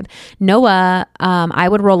their crib. Noah, I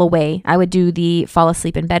would roll away. I would do the fall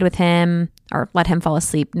asleep in bed with him, or let him fall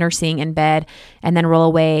asleep nursing in bed, and then roll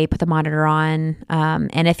away, put the monitor on.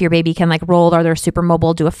 And if your baby can like roll, or they're super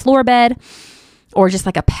mobile, do a floor bed. Or just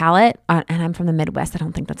like a pallet. And I'm from the Midwest. I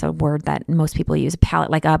don't think that's a word that most people use. A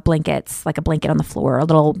pallet, like a blankets, like a blanket on the floor, a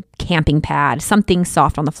little camping pad, something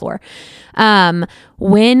soft on the floor.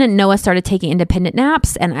 When Noah started taking independent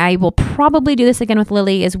naps, and I will probably do this again with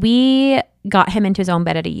Lily, is we got him into his own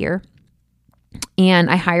bed at a year. And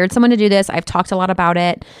I hired someone to do this. I've talked a lot about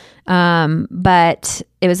it. But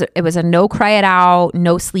it was a no cry it out,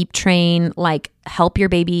 no sleep train, like help your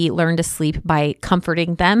baby learn to sleep by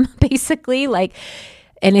comforting them, basically. Like,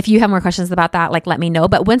 and if you have more questions about that, like let me know.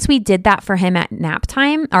 But once we did that for him at nap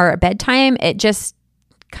time or bedtime, it just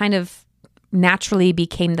kind of naturally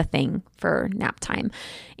became the thing for nap time.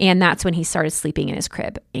 And that's when he started sleeping in his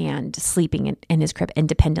crib and sleeping in his crib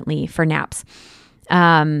independently for naps.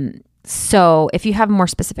 So if you have more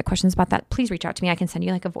specific questions about that, please reach out to me. I can send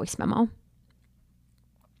you like a voice memo.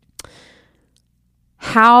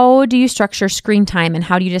 How do you structure screen time, and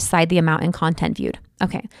how do you decide the amount and content viewed?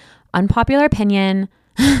 Okay. Unpopular opinion.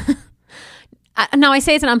 Now I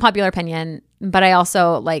say it's an unpopular opinion, but I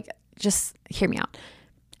also just hear me out.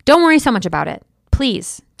 Don't worry so much about it.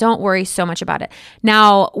 Please don't worry so much about it.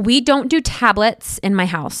 Now, we don't do tablets in my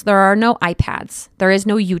house. There are no iPads. There is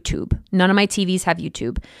no YouTube. None of my TVs have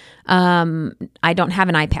YouTube. I don't have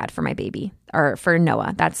an iPad for my baby or for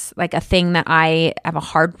Noah. That's like a thing that I have a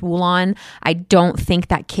hard rule on. I don't think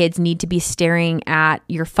that kids need to be staring at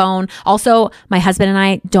your phone. Also, my husband and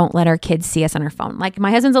I don't let our kids see us on our phone. Like, my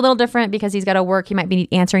husband's a little different because he's got to work. He might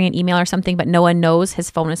be answering an email or something, but Noah knows his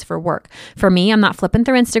phone is for work. For me, I'm not flipping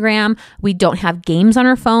through Instagram. We don't have games on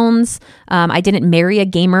our phones. I didn't marry a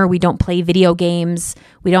gamer. We don't play video games.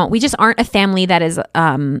 We just aren't a family that is,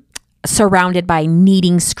 surrounded by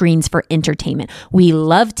needing screens for entertainment. We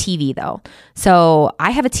love TV though. So I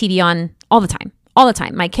have a TV on all the time.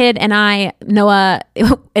 My kid and I, Noah,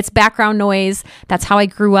 it's background noise. That's how I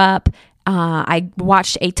grew up. I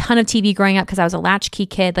watched a ton of TV growing up because I was a latchkey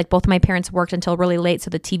kid. Like, both of my parents worked until really late, so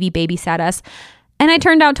the TV babysat us. And I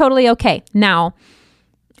turned out totally okay. Now,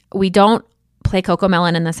 we don't play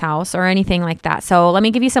CoComelon in this house or anything like that. So let me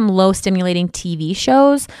give you some low stimulating TV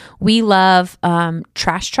shows. We love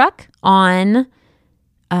Trash Truck on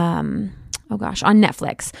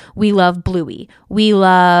Netflix. We love Bluey. We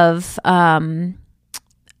love Brain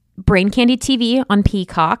Candy TV on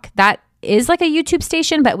Peacock. That is like a YouTube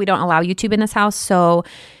station, but we don't allow YouTube in this house. So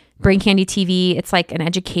Brain Candy TV. It's like an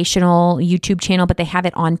educational YouTube channel, but they have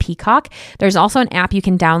it on Peacock. There's also an app you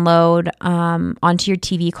can download onto your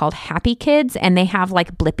TV called Happy Kids, and they have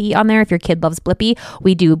like Blippi on there if your kid loves Blippi.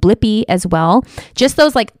 We do Blippi as well. Just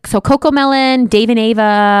those so CoComelon, Dave and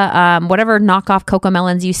Ava, whatever knockoff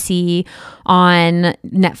CoComelons you see on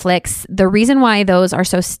Netflix. The reason why those are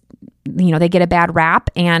so they get a bad rap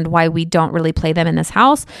and why we don't really play them in this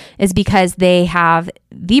house is because they have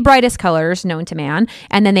the brightest colors known to man,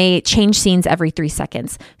 and then they change scenes every 3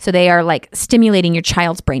 seconds. So they are like stimulating your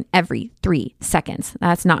child's brain every 3 seconds.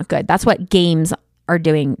 That's not good. That's what games are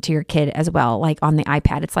doing to your kid as well. Like on the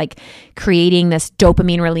iPad, it's like creating this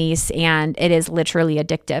dopamine release, and it is literally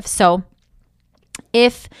addictive. So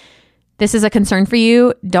if this is a concern for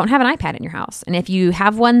you, don't have an iPad in your house. And if you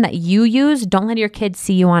have one that you use, don't let your kids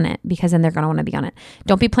see you on it, because then they're going to want to be on it.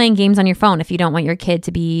 Don't be playing games on your phone if you don't want your kid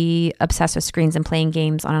to be obsessed with screens and playing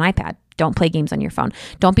games on an iPad. Don't play games on your phone.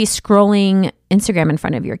 Don't be scrolling Instagram in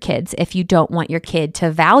front of your kids if you don't want your kid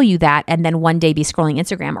to value that and then one day be scrolling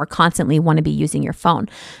Instagram or constantly want to be using your phone.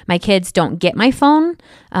 My kids don't get my phone.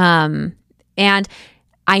 And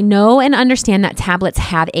I know and understand that tablets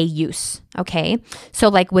have a use, okay? So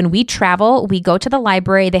like when we travel, we go to the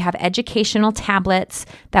library, they have educational tablets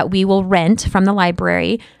that we will rent from the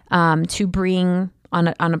library to bring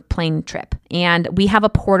on a plane trip. And we have a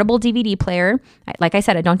portable DVD player. Like I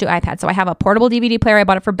said, I don't do iPads. So I have a portable DVD player. I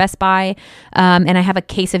bought it for Best Buy. And I have a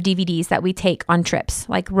case of DVDs that we take on trips,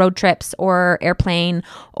 like road trips or airplane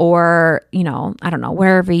or, I don't know,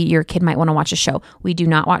 wherever your kid might want to watch a show. We do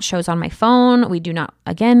not watch shows on my phone. We do not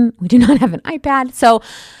have an iPad. So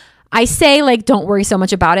I say like, don't worry so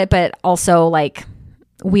much about it, but also like,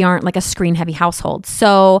 we aren't like a screen heavy household.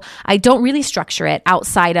 So I don't really structure it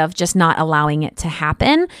outside of just not allowing it to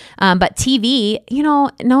happen. But TV,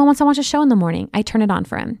 no one wants to watch a show in the morning. I turn it on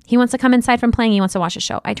for him. He wants to come inside from playing. He wants to watch a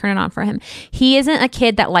show. I turn it on for him. He isn't a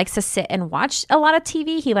kid that likes to sit and watch a lot of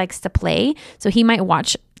TV. He likes to play. So he might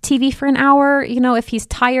watch TV for an hour, if he's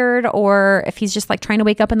tired or if he's just like trying to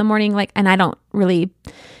wake up in the morning, and I don't really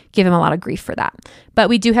give him a lot of grief for that. But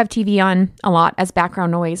we do have TV on a lot as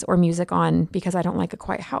background noise or music on because I don't like a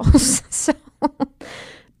quiet house. So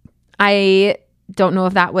I don't know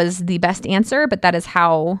if that was the best answer, but that is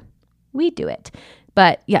how we do it.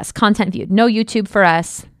 But yes, content viewed. No YouTube for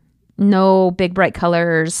us. No big bright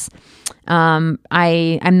colors. I'm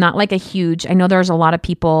not like I know there's a lot of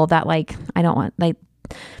people that they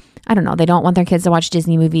don't want their kids to watch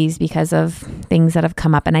Disney movies because of things that have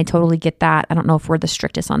come up. And I totally get that. I don't know if we're the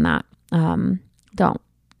strictest on that.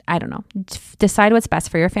 I don't know. Decide what's best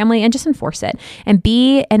for your family and just enforce it and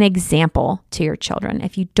be an example to your children.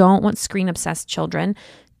 If you don't want screen obsessed children,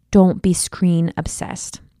 don't be screen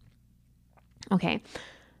obsessed. Okay.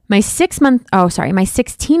 My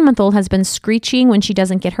 16-month-old has been screeching when she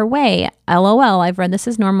doesn't get her way. LOL. I've read this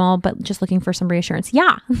as normal, but just looking for some reassurance.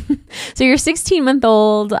 Yeah. So your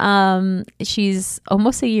 16-month-old, she's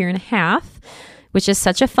almost a year and a half, which is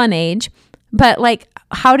such a fun age. But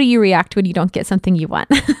how do you react when you don't get something you want?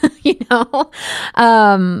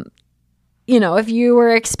 If you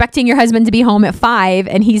were expecting your husband to be home at 5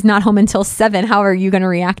 and he's not home until 7, how are you going to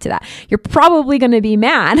react to that? You're probably going to be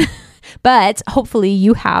mad. But hopefully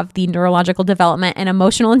you have the neurological development and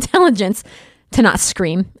emotional intelligence to not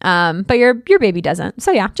scream. But your baby doesn't.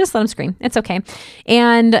 So yeah, just let him scream. It's okay.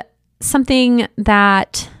 And something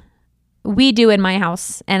that we do in my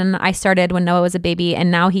house, and I started when Noah was a baby,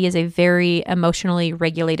 and now he is a very emotionally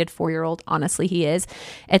regulated 4-year-old. Honestly, he is.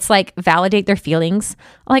 It's like validate their feelings.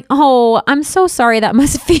 Like, oh, I'm so sorry. That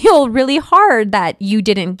must feel really hard that you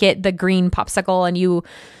didn't get the green popsicle and you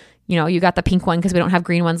got the pink one because we don't have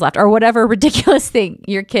green ones left, or whatever ridiculous thing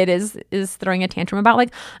your kid is throwing a tantrum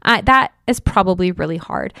about. That is probably really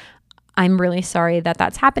hard. I'm really sorry that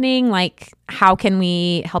that's happening. How can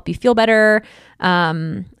we help you feel better?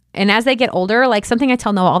 And as they get older, something I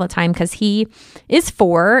tell Noah all the time, because he is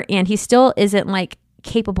 4 and he still isn't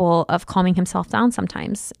capable of calming himself down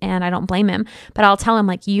sometimes, and I don't blame him, but I'll tell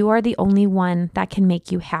him you are the only one that can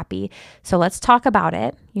make you happy. So let's talk about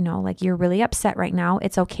it. You're really upset right now.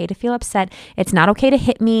 It's okay to feel upset. It's not okay to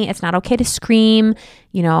hit me. It's not okay to scream,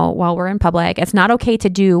 while we're in public. It's not okay to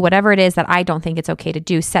do whatever it is that I don't think it's okay to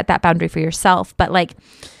do. Set that boundary for yourself. But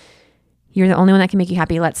you're the only one that can make you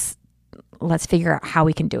happy. Let's figure out how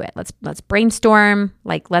we can do it. Let's brainstorm.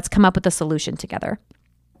 Let's come up with a solution together.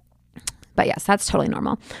 But yes, that's totally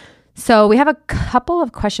normal. So we have a couple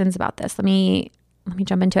of questions about this. Let me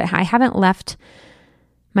jump into it. I haven't left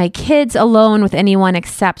my kids alone with anyone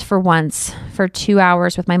except for once for 2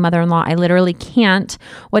 hours with my mother-in-law. I literally can't.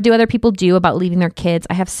 What do other people do about leaving their kids?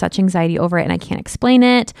 I have such anxiety over it and I can't explain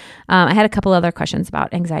it. I had a couple other questions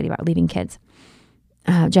about anxiety about leaving kids.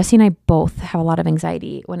 Jesse and I both have a lot of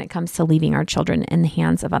anxiety when it comes to leaving our children in the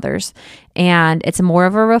hands of others. And it's more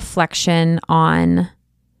of a reflection on,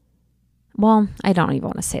 well, I don't even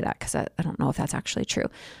want to say that because I don't know if that's actually true.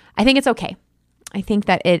 I think it's okay. I think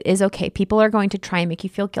that it is okay. People are going to try and make you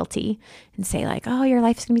feel guilty and say like, oh, your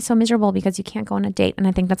life's going to be so miserable because you can't go on a date. And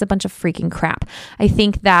I think that's a bunch of freaking crap. I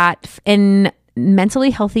think that in mentally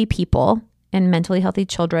healthy people and mentally healthy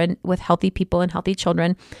children with healthy people and healthy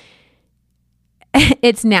children,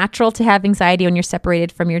 it's natural to have anxiety when you're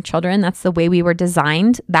separated from your children. That's the way we were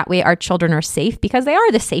designed. That way our children are safe because they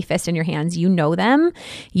are the safest in your hands. You know them.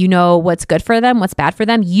 You know what's good for them, what's bad for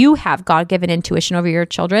them. You have God-given intuition over your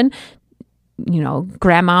children. You know,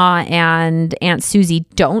 Grandma and Aunt Susie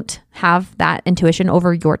don't have that intuition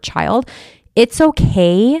over your child. It's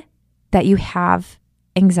okay that you have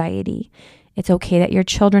anxiety. It's okay that your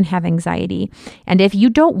children have anxiety. And if you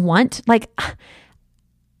don't want, like,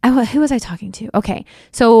 who was I talking to? Okay.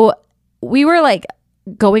 So we were like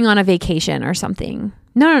going on a vacation or something.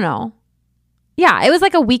 No. Yeah, it was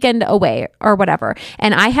like a weekend away or whatever.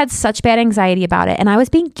 And I had such bad anxiety about it. And I was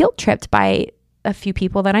being guilt tripped by a few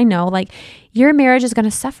people that I know, like, your marriage is going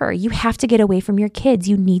to suffer. You have to get away from your kids.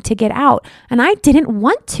 You need to get out. And I didn't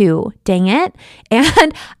want to, dang it.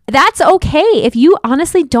 And that's okay. If you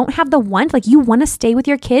honestly don't have the want, like you want to stay with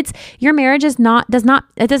your kids, your marriage does not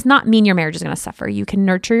mean your marriage is going to suffer. You can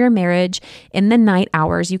nurture your marriage in the night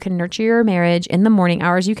hours. You can nurture your marriage in the morning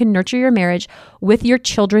hours. You can nurture your marriage with your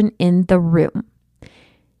children in the room.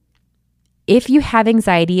 If you have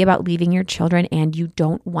anxiety about leaving your children and you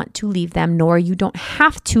don't want to leave them, nor you don't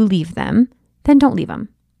have to leave them, then don't leave them.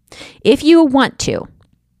 If you want to,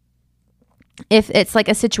 if it's like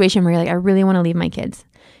a situation where you're like, I really want to leave my kids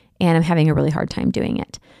and I'm having a really hard time doing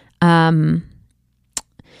it.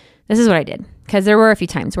 This is what I did, because there were a few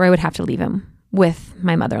times where I would have to leave him with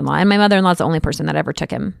my mother-in-law, and my mother-in-law is the only person that ever took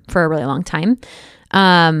him for a really long time.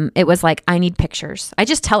 It was like, I need pictures. I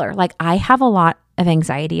just tell her, like, I have a lot of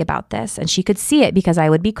anxiety about this, and she could see it because I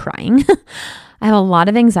would be crying. I have a lot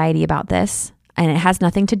of anxiety about this, and it has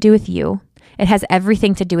nothing to do with you. It has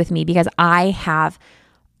everything to do with me because I have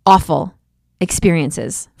awful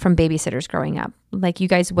experiences from babysitters growing up. Like, you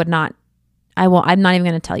guys would not, I'm not even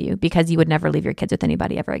going to tell you, because you would never leave your kids with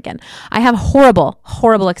anybody ever again. I have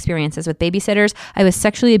horrible experiences with babysitters. I was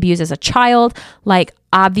sexually abused as a child. Like,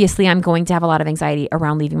 obviously I'm going to have a lot of anxiety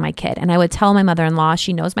around leaving my kid. And I would tell my mother-in-law,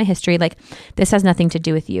 she knows my history, like, this has nothing to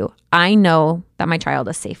do with you. I know that my child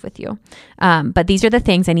is safe with you. But these are the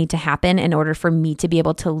things I need to happen in order for me to be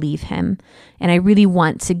able to leave him. And I really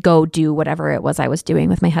want to go do whatever it was I was doing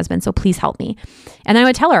with my husband. So please help me. And then I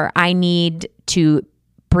would tell her, I need to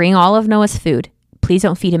bring all of Noah's food. Please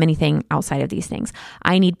don't feed him anything outside of these things.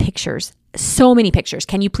 I need pictures. So many pictures.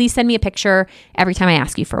 Can you please send me a picture every time I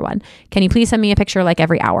ask you for one? Can you please send me a picture like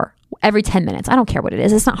every hour, every 10 minutes? I don't care what it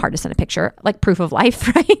is. It's not hard to send a picture, like proof of life,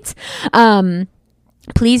 right?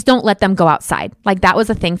 Please don't let them go outside. Like, that was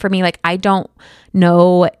a thing for me. Like, I don't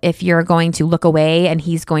know if you're going to look away and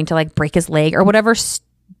he's going to like break his leg or whatever,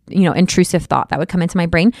 intrusive thought that would come into my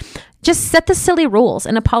brain. Just set the silly rules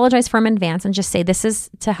and apologize for them in advance and just say, this is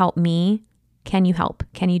to help me. Can you help?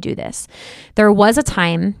 Can you do this? There was a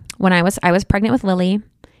time when I was pregnant with Lily,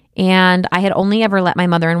 and I had only ever let my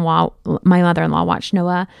mother-in-law watch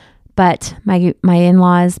Noah, but my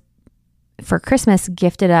in-laws for Christmas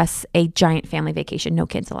gifted us a giant family vacation, no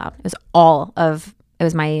kids allowed. It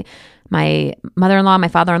was my mother-in-law, my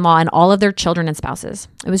father-in-law, and all of their children and spouses.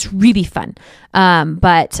 It was really fun.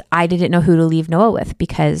 But I didn't know who to leave Noah with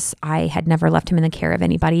because I had never left him in the care of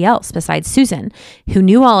anybody else besides Susan, who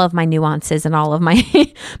knew all of my nuances and all of my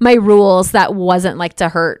my rules that wasn't like to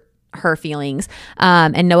hurt her feelings.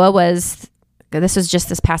 And Noah this was just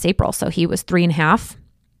this past April, so he was 3.5.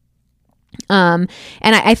 And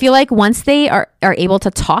I feel like once they are able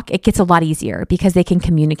to talk, it gets a lot easier because they can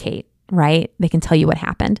communicate, right? They can tell you what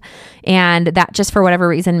happened. And that just for whatever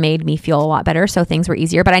reason made me feel a lot better. So things were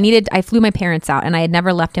easier, but I flew my parents out, and I had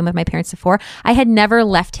never left him with my parents before. I had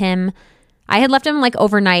left him like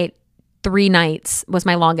overnight. 3 nights was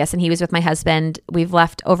my longest, and he was with my husband. We've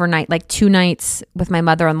left overnight, like 2 nights with my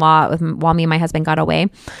mother-in-law while me and my husband got away.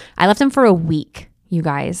 I left him for a week, you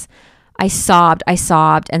guys. I sobbed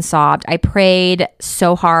and sobbed. I prayed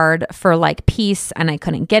so hard for like peace, and I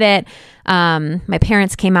couldn't get it. My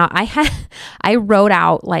parents came out. I wrote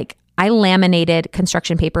out, like, I laminated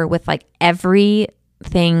construction paper with like every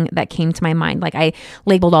thing that came to my mind. Like I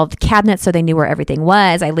labeled all the cabinets so they knew where everything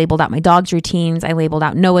was. I labeled out my dog's routines. I labeled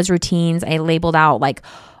out Noah's routines. I labeled out like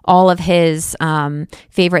all of his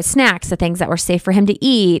favorite snacks, the things that were safe for him to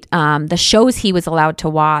eat, the shows he was allowed to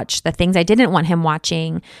watch, the things I didn't want him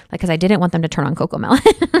watching, like because I didn't want them to turn on CoComelon.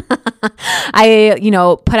 I,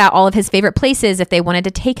 put out all of his favorite places if they wanted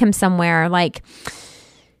to take him somewhere. Like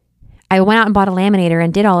I went out and bought a laminator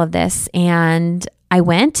and did all of this, and I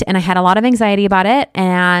went and I had a lot of anxiety about it,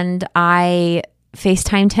 and I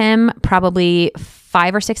FaceTimed him probably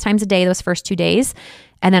 5 or 6 times a day those first 2 days.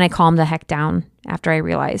 And then I calmed the heck down after I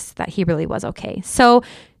realized that he really was okay. So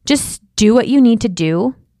just do what you need to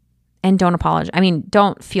do and don't apologize. I mean,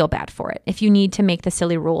 don't feel bad for it. If you need to make the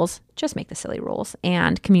silly rules, just make the silly rules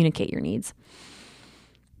and communicate your needs.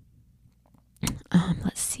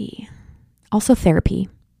 Let's see. Also therapy.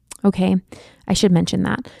 Okay. I should mention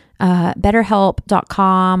that.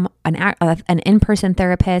 BetterHelp.com, an in-person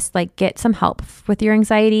therapist, like get some help with your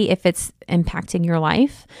anxiety if it's impacting your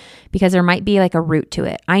life, because there might be like a root to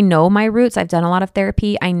it. I know my roots. I've done a lot of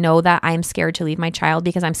therapy. I know that I'm scared to leave my child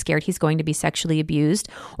because I'm scared he's going to be sexually abused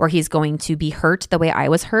or he's going to be hurt the way I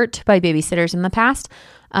was hurt by babysitters in the past.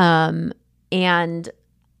 And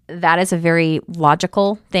that is a very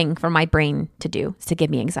logical thing for my brain to do, is to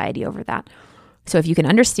give me anxiety over that. So if you can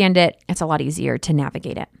understand it, it's a lot easier to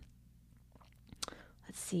navigate it.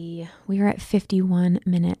 Let's see. We are at 51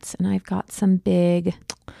 minutes and I've got some big,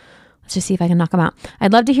 let's just see if I can knock them out.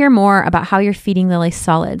 I'd love to hear more about how you're feeding Lily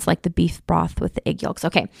solids like the beef broth with the egg yolks.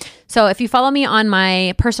 Okay. So if you follow me on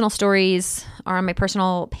my personal stories or on my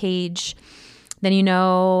personal page, then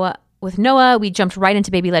with Noah, we jumped right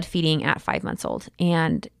into baby-led feeding at 5 months old,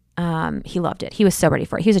 and he loved it. He was so ready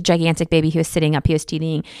for it. He was a gigantic baby. He was sitting up, he was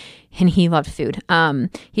teething, and he loved food.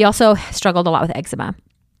 He also struggled a lot with eczema.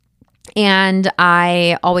 And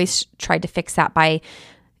I always tried to fix that by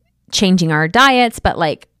changing our diets, but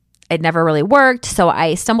like it never really worked. So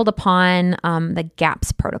I stumbled upon the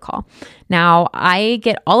GAPS protocol. Now I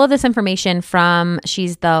get all of this information from,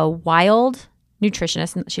 she's the Wild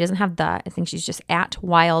Nutritionist. She doesn't have I think she's just at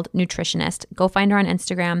Wild Nutritionist. Go find her on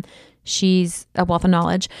Instagram. She's a wealth of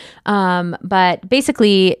knowledge. But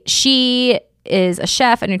basically she is a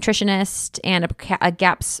chef, a nutritionist, and a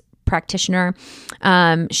GAPS practitioner.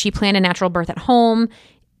 She planned a natural birth at home.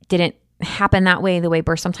 Didn't happen that way, the way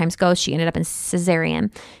birth sometimes goes. She ended up in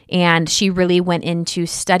cesarean, and she really went into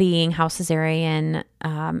studying how cesarean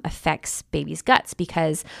affects babies' guts,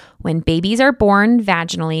 because when babies are born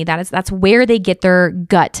vaginally, that's where they get their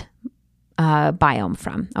gut biome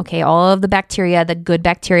from. Okay. All of the bacteria, the good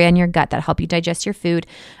bacteria in your gut that help you digest your food,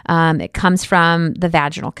 it comes from the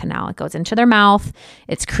vaginal canal. It goes into their mouth.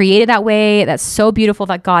 It's created that way. That's so beautiful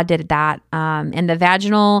that God did that. And the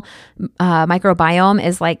vaginal microbiome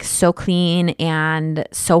is like so clean and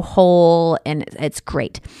so whole, and it's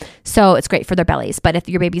great. So it's great for their bellies. But if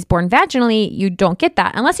your baby's born vaginally, you don't get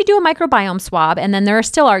that unless you do a microbiome swab. And then there are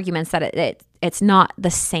still arguments that it's not the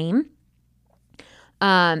same.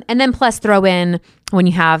 And then plus throw in, when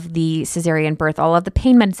you have the cesarean birth, all of the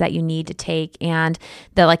pain meds that you need to take, and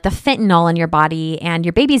the fentanyl in your body, and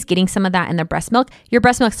your baby's getting some of that in their breast milk. Your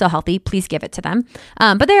breast milk's still healthy. Please give it to them.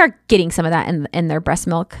 But they are getting some of that in their breast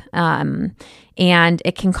milk. And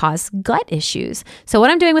it can cause gut issues. So what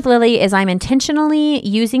I'm doing with Lily is I'm intentionally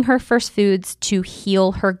using her first foods to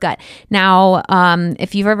heal her gut. Now,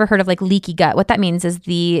 if you've ever heard of like leaky gut, what that means is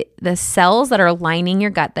the cells that are lining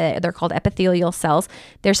your gut, they're called epithelial cells.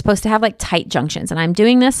 They're supposed to have like tight junctions. And I'm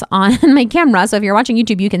doing this on my camera. So if you're watching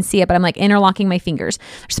YouTube, you can see it, but I'm like interlocking my fingers.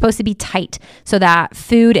 They're supposed to be tight so that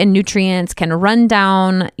food and nutrients can run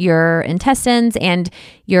down your intestines and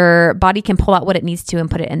your body can pull out what it needs to and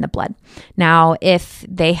put it in the blood. Now, if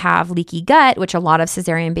they have leaky gut, which a lot of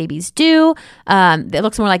cesarean babies do, it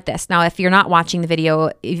looks more like this. Now, if you're not watching the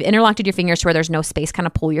video, you've interlocked your fingers to where there's no space, kind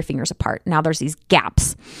of pull your fingers apart. Now there's these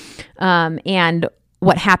gaps. And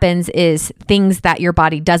what happens is things that your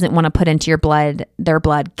body doesn't want to put into their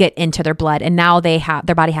blood get into their blood. And now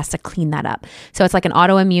their body has to clean that up. So it's like an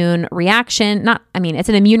autoimmune reaction. It's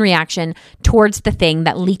an immune reaction towards the thing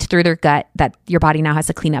that leaked through their gut that your body now has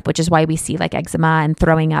to clean up, which is why we see like eczema and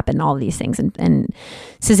throwing up and all of these things in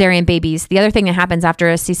cesarean babies. The other thing that happens after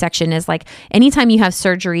a C-section is like anytime you have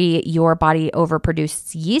surgery, your body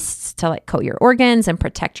overproduces yeasts to like coat your organs and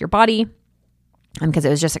protect your body, because it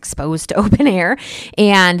was just exposed to open air,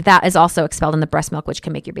 and that is also expelled in the breast milk, which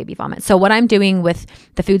can make your baby vomit. So what I'm doing with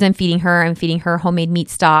the foods I'm feeding her homemade meat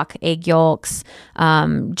stock, egg yolks,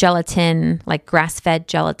 gelatin, like grass-fed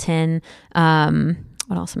gelatin.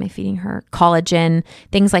 What else am I feeding her? Collagen,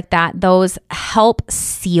 things like that. Those help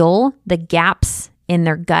seal the gaps in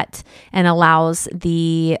their gut and allows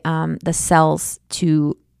the cells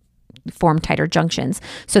to form tighter junctions,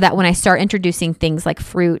 so that when I start introducing things like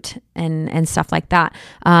fruit and stuff like that,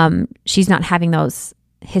 she's not having those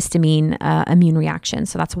histamine immune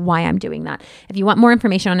reactions. So that's why I'm doing that. If you want more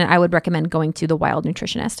information on it, I would recommend going to the Wild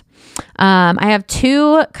Nutritionist. I have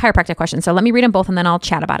 2 chiropractic questions, so let me read them both and then I'll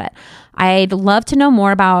chat about it. I'd love to know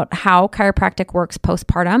more about how chiropractic works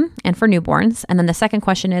postpartum and for newborns. And then the second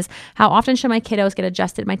question is, how often should my kiddos get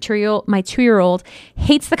adjusted? My 2-year-old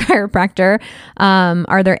hates the chiropractor.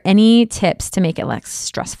 Are there any tips to make it less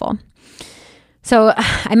stressful? So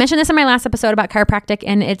I mentioned this in my last episode about chiropractic,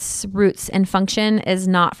 and its roots and function is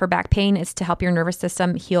not for back pain. It's to help your nervous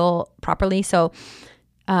system heal properly. So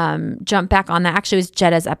jump back on that. Actually, it was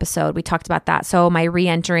Jetta's episode. We talked about that. So my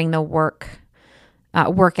re-entering the work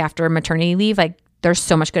after maternity leave, like there's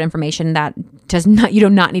so much good information that you do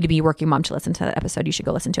not need to be a working mom to listen to that episode. You should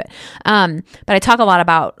go listen to it. But I talk a lot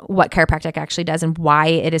about what chiropractic actually does and why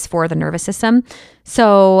it is for the nervous system.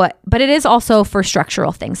 So, but it is also for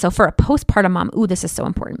structural things. So for a postpartum mom, this is so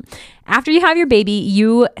important. After you have your baby,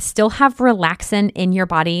 you still have relaxin in your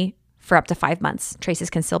body for up to 5 months.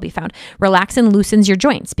 Traces can still be found. Relaxin loosens your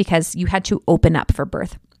joints because you had to open up for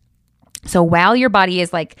birth. So while your body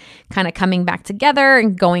is like kind of coming back together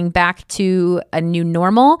and going back to a new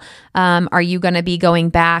normal, are you going to be going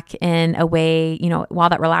back in a way, while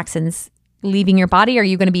that relaxin's leaving your body? Are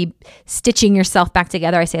you going to be stitching yourself back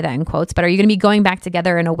together? I say that in quotes, but are you going to be going back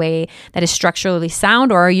together in a way that is structurally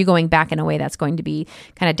sound, or are you going back in a way that's going to be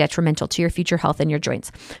kind of detrimental to your future health and your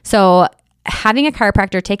joints? So having a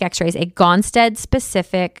chiropractor take x-rays, a Gonstead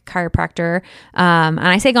specific chiropractor, and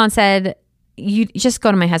I say Gonstead, you just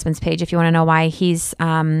go to my husband's page if you want to know why. He's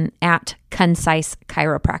at Concise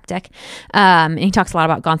Chiropractic. And he talks a lot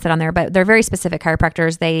about Gonstead on there, but they're very specific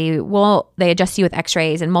chiropractors. They adjust you with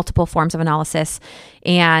x-rays and multiple forms of analysis,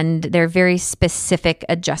 and they're very specific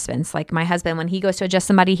adjustments. Like my husband, when he goes to adjust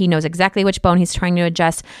somebody, he knows exactly which bone he's trying to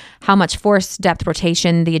adjust, how much force, depth,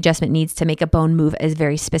 rotation the adjustment needs to make a bone move a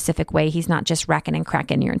very specific way. He's not just racking and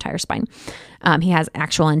cracking your entire spine. He has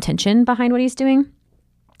actual intention behind what he's doing.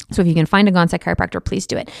 So if you can find a Gonstead chiropractor, please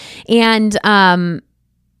do it. And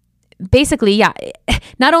basically, yeah,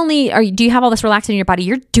 not only do you have all this relaxin in your body,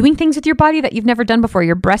 you're doing things with your body that you've never done before.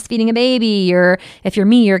 You're breastfeeding a baby. If you're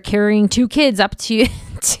me, you're carrying 2 kids up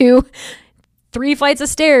to 3 flights of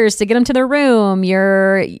stairs to get them to their room.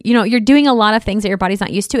 You're doing a lot of things that your body's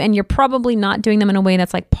not used to, and you're probably not doing them in a way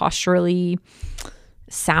that's like posturally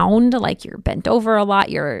sound, like you're bent over a lot.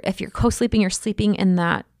 If you're co-sleeping, you're sleeping in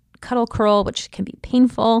that cuddle curl, which can be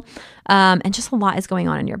painful. And just a lot is going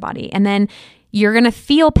on in your body. And then you're going to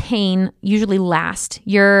feel pain usually last.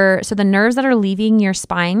 So the nerves that are leaving your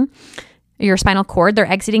spine, your spinal cord, they're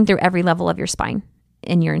exiting through every level of your spine,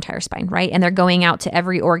 in your entire spine, right? And they're going out to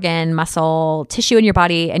every organ, muscle, tissue in your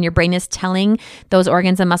body, and your brain is telling those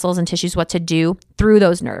organs and muscles and tissues what to do through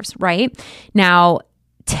those nerves, right? Now,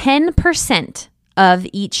 10% of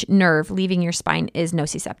each nerve leaving your spine is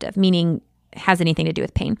nociceptive, meaning has anything to do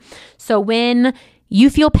with pain. So when you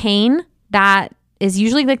feel pain, that is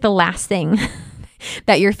usually like the last thing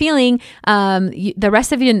that you're feeling. The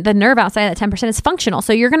rest of the nerve outside of that 10% is functional.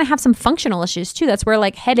 So you're going to have some functional issues too. That's where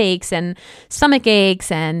like headaches and stomach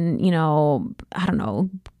aches and,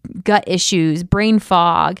 gut issues, brain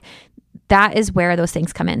fog, that is where those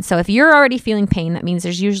things come in. So if you're already feeling pain, that means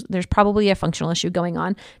there's probably a functional issue going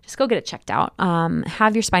on. Just go get it checked out.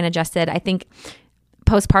 Have your spine adjusted. I think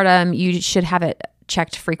postpartum, you should have it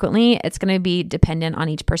checked frequently. It's going to be dependent on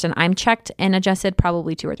each person. I'm checked and adjusted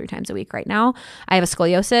probably 2 or 3 times a week right now. I have a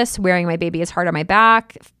scoliosis. Wearing my baby is hard on my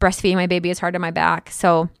back. Breastfeeding my baby is hard on my back.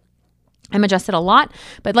 So I'm adjusted a lot,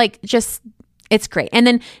 but it's great. And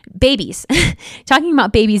then babies, talking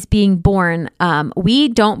about babies being born, we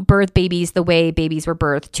don't birth babies the way babies were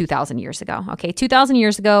birthed 2,000 years ago. Okay. 2,000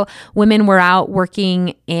 years ago, women were out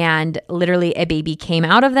working and literally a baby came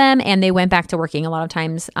out of them and they went back to working. A lot of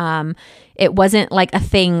times, it wasn't like a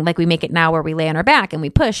thing like we make it now where we lay on our back and we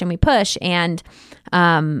push and we push. And,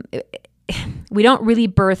 we don't really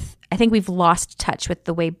birth. I think we've lost touch with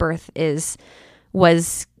the way birth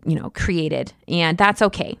was created, and that's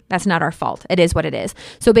okay. That's not our fault. It is what it is.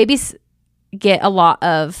 So babies get a lot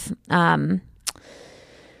of,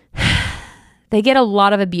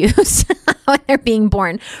 abuse. when they're being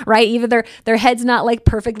born, right? Either their head's not like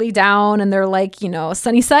perfectly down and they're like, you know,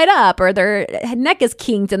 sunny side up, or their neck is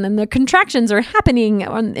kinked and then the contractions are happening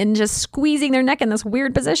and just squeezing their neck in this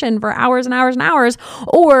weird position for hours and hours and hours,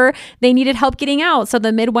 or they needed help getting out. So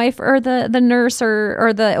the midwife or the nurse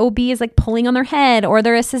or the OB is like pulling on their head, or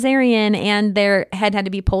they're a cesarean and their head had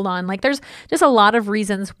to be pulled on. Like there's just a lot of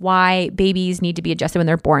reasons why babies need to be adjusted when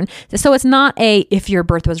they're born. So it's not a if your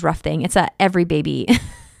birth was rough thing. It's a every baby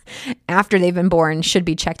after they've been born should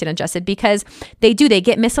be checked and adjusted, because they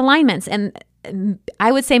get misalignments. And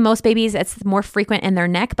I would say most babies, it's more frequent in their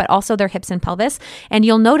neck, but also their hips and pelvis. And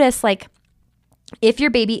you'll notice, like, if your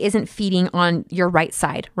baby isn't feeding on your right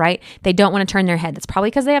side, right? They don't want to turn their head. That's probably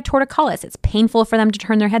because they have torticollis. It's painful for them to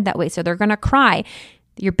turn their head that way. So they're going to cry.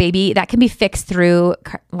 Your baby, that can be fixed through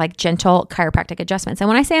like gentle chiropractic adjustments. And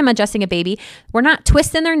when I say I'm adjusting a baby, we're not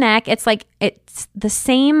twisting their neck. It's like, it's the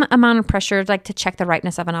same amount of pressure like to check the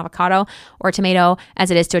ripeness of an avocado or tomato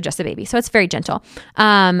as it is to adjust a baby. So it's very gentle.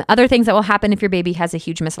 Other things that will happen if your baby has a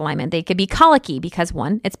huge misalignment, they could be colicky because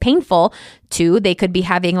 1, it's painful. 2, they could be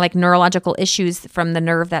having like neurological issues from the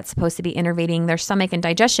nerve that's supposed to be innervating their stomach and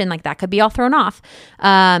digestion. Like that could be all thrown off.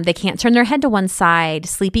 They can't turn their head to one side.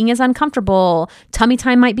 Sleeping is uncomfortable. Tummy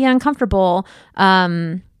time might be uncomfortable.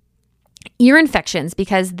 Ear infections,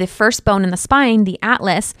 because the first bone in the spine, the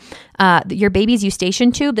atlas, your baby's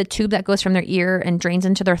eustachian tube, the tube that goes from their ear and drains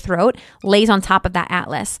into their throat, lays on top of that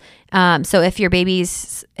atlas. So if your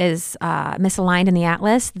baby's is misaligned in the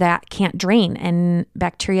atlas, that can't drain and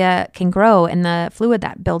bacteria can grow in the fluid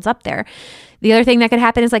that builds up there. The other thing that could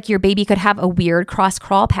happen is like your baby could have a weird cross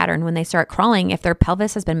crawl pattern when they start crawling if their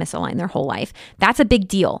pelvis has been misaligned their whole life. That's a big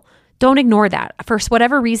deal. Don't ignore that. For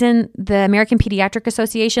whatever reason, the American Pediatric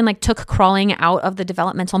Association like took crawling out of the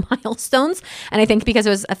developmental milestones. And I think because it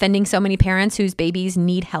was offending so many parents whose babies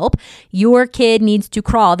need help. Your kid needs to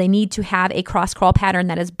crawl. They need to have a cross crawl pattern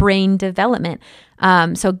that is brain development.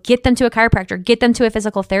 So get them to a chiropractor, get them to a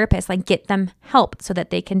physical therapist, like get them help so that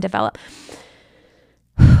they can develop.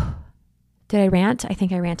 Did I rant? I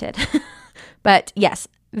think I ranted. But yes,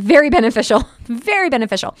 very beneficial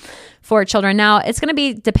for children. Now, it's going to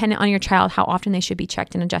be dependent on your child how often they should be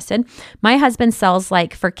checked and adjusted. My husband sells,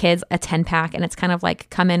 like, for kids, a 10-pack, and it's kind of like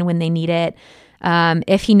come in when they need it.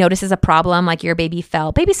 If he notices a problem, like your baby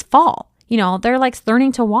fell, babies fall. You know, they're like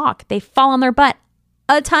learning to walk. They fall on their butt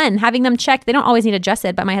a ton. Having them checked, they don't always need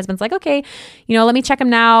adjusted, but my husband's like, okay, you know, let me check them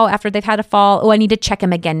now after they've had a fall. Oh, I need to check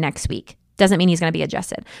him again next week. Doesn't mean he's going to be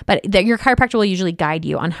adjusted, but your chiropractor will usually guide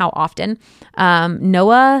you on how often.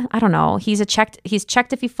 Noah, I don't know. He's checked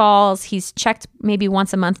if he falls. He's checked maybe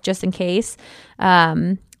once a month just in case.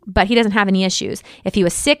 But he doesn't have any issues. If he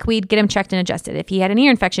was sick, we'd get him checked and adjusted. If he had an ear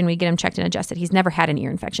infection, we'd get him checked and adjusted. He's never had an ear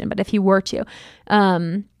infection, but if he were to,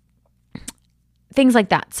 things like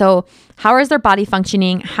that. So how is their body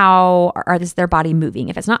functioning? How is their body moving?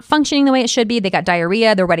 If it's not functioning the way it should be, they got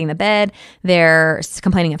diarrhea, they're wetting the bed, they're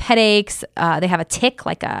complaining of headaches, they have a tic,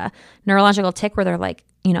 like a neurological tic where they're like,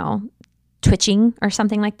 you know, twitching or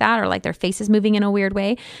something like that, or like their face is moving in a weird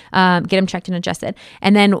way, get them checked and adjusted.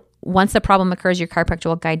 And then once the problem occurs, your chiropractor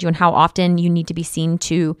will guide you on how often you need to be seen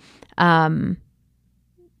to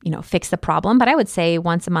fix the problem. But I would say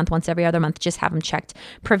once a month, once every other month, just have them checked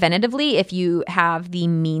preventatively if you have the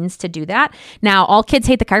means to do that. Now, all kids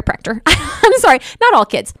hate the chiropractor. I'm sorry, not all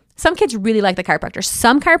kids. Some kids really like the chiropractor.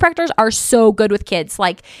 Some chiropractors are so good with kids.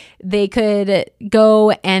 Like they could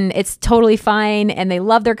go and it's totally fine and they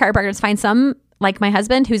love their chiropractor. It's fine. Some, like my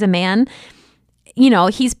husband, who's a man, you know,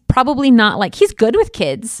 he's probably not like, he's good with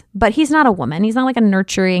kids, but he's not a woman. He's not like a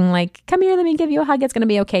nurturing, like, come here, let me give you a hug, it's going to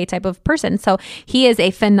be okay type of person. So he is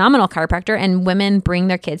a phenomenal chiropractor and women bring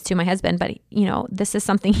their kids to my husband. But, you know, this is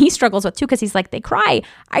something he struggles with too, because he's like, they cry.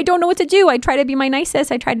 I don't know what to do. I try to be my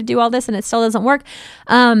nicest. I try to do all this and it still doesn't work.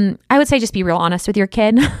 I would say just be real honest with your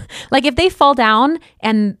kid. Like if they fall down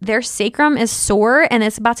and their sacrum is sore and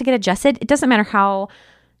it's about to get adjusted, it doesn't matter how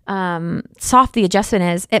soft the adjustment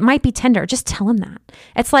is, it might be tender. Just tell him that.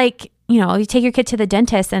 It's like, you know, you take your kid to the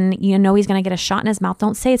dentist and you know he's going to get a shot in his mouth.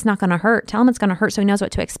 Don't say it's not going to hurt. Tell him it's going to hurt so he knows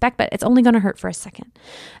what to expect, but it's only going to hurt for a second.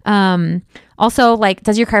 Also, like,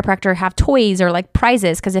 does your chiropractor have toys or like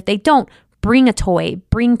prizes? Because if they don't, bring a toy,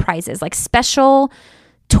 bring prizes, like special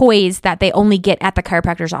toys that they only get at the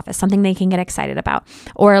chiropractor's office, something they can get excited about.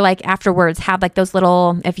 Or like afterwards have like those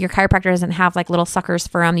little, if your chiropractor doesn't have like little suckers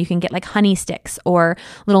for them, you can get like honey sticks or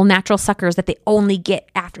little natural suckers that they only get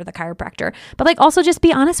after the chiropractor. But like also just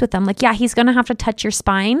be honest with them. Like, yeah, he's going to have to touch your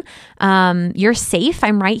spine. You're safe.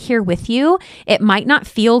 I'm right here with you. It might not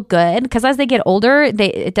feel good because as they get older,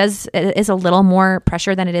 it is a little more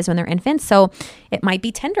pressure than it is when they're infants. So it might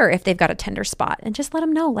be tender if they've got a tender spot, and just let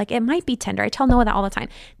them know, like, it might be tender. I tell Noah that all the time.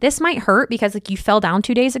 This might hurt because like you fell down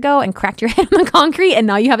 2 days ago and cracked your head on the concrete and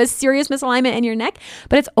now you have a serious misalignment in your neck,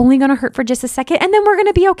 but it's only going to hurt for just a second and then we're going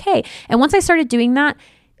to be okay. And once I started doing that,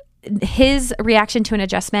 his reaction to an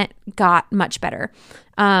adjustment got much better.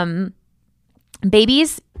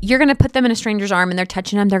 Babies, you're going to put them in a stranger's arm and they're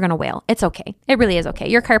touching them, they're going to wail. It's okay. It really is okay.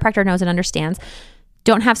 Your chiropractor knows and understands.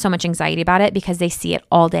 Don't have so much anxiety about it because they see it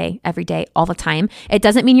all day, every day, all the time. It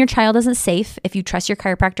doesn't mean your child isn't safe. If you trust your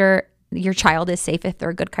chiropractor, your child is safe if they're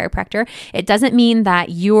a good chiropractor. It doesn't mean that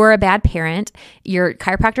you're a bad parent. Your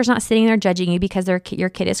chiropractor's not sitting there judging you because your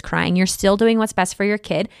kid is crying. You're still doing what's best for your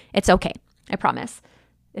kid. It's okay. I promise.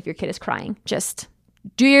 If your kid is crying, just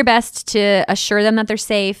do your best to assure them that they're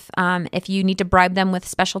safe. If you need to bribe them with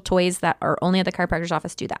special toys that are only at the chiropractor's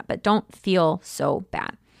office, do that. But don't feel so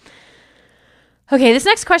bad. Okay, this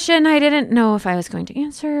next question, I didn't know if I was going to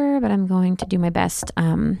answer, but I'm going to do my best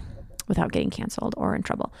without getting canceled or in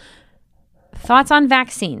trouble. Thoughts on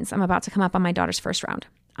vaccines. I'm about to come up on my daughter's first round.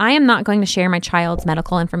 I am not going to share my child's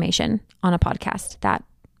medical information on a podcast that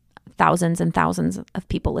thousands and thousands of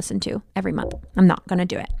people listen to every month. I'm not going to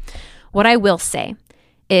do it. What I will say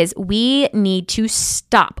is we need to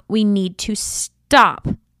stop. We need to stop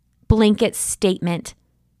blanket statement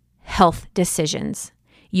health decisions.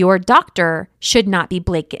 Your doctor should not be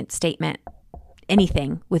blanket statement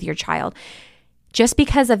anything with your child. Just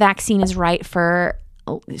because a vaccine is right for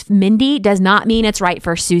Mindy does not mean it's right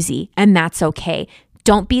for Susie, and that's okay.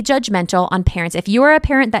 Don't be judgmental on parents. If you're a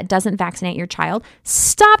parent that doesn't vaccinate your child,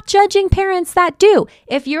 stop judging parents that do.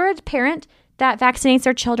 If you're a parent that vaccinates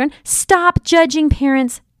their children, stop judging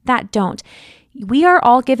parents that don't. We are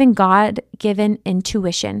all given God-given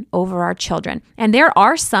intuition over our children. And there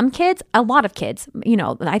are some kids, a lot of kids,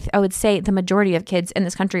 I would say the majority of kids in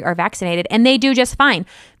this country are vaccinated and they do just fine.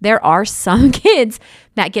 There are some kids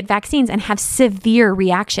that get vaccines and have severe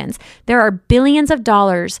reactions. There are billions of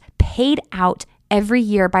dollars paid out every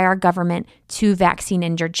year by our government to vaccine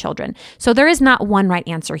injured children. So there is not one right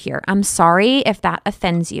answer here. I'm sorry if that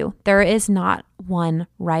offends you. There is not one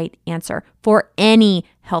right answer for any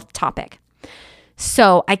health topic.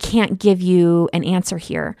 So I can't give you an answer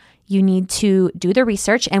here. You need to do the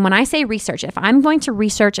research. And when I say research, if I'm going to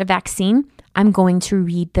research a vaccine, I'm going to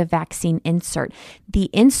read the vaccine insert. The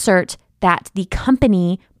insert that the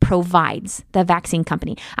company provides, the vaccine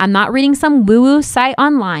company. I'm not reading some woo-woo site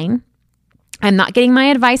online. I'm not getting my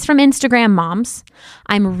advice from Instagram moms.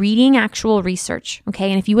 I'm reading actual research,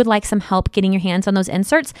 okay? And if you would like some help getting your hands on those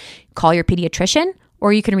inserts, call your pediatrician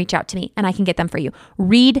or you can reach out to me and I can get them for you.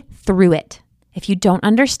 Read through it. If you don't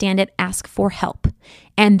understand it, ask for help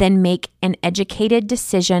and then make an educated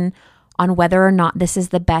decision on whether or not this is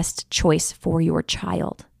the best choice for your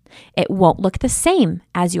child. It won't look the same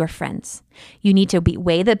as your friends. You need to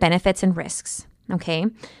weigh the benefits and risks, okay?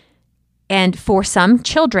 And for some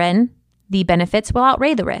children, the benefits will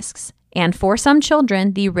outweigh the risks. And for some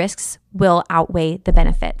children, the risks will outweigh the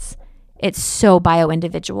benefits. It's so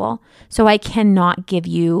bio-individual. So I cannot give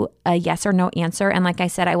you a yes or no answer. And like I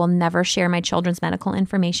said, I will never share my children's medical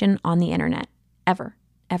information on the internet, ever,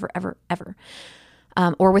 ever, ever, ever.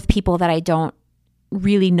 Or with people that I don't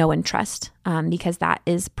really know and trust because that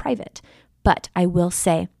is private. But I will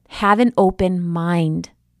say, have an open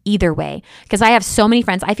mind either way, because I have so many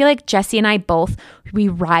friends. I feel like Jesse and I both, we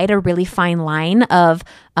ride a really fine line of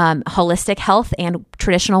holistic health and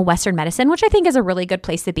traditional Western medicine, which I think is a really good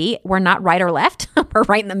place to be. We're not right or left, we're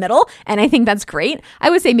right in the middle. And I think that's great. I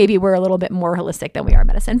would say maybe we're a little bit more holistic than we are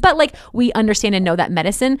medicine, but like we understand and know that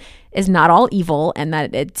medicine is not all evil and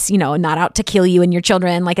that it's, not out to kill you and your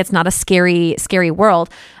children. Like it's not a scary, scary world.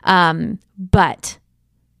 But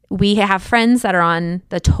we have friends that are on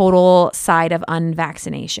the total side of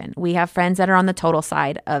unvaccination. We have friends that are on the total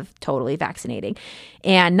side of totally vaccinating.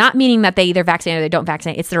 And not meaning that they either vaccinate or they don't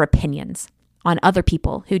vaccinate. It's their opinions on other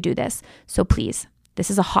people who do this. So please,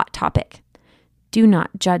 this is a hot topic. Do not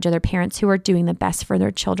judge other parents who are doing the best for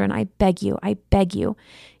their children. I beg you. I beg you.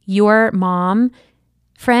 Your mom,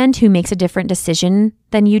 friend who makes a different decision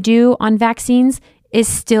than you do on vaccines is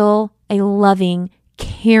still a loving,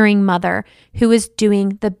 caring mother who is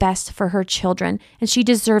doing the best for her children, and she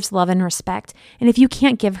deserves love and respect. And if you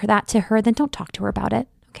can't give her that to her, then don't talk to her about it,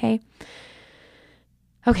 okay?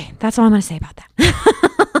 Okay, that's all I'm going to say about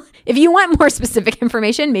that. If you want more specific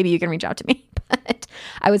information, maybe you can reach out to me. But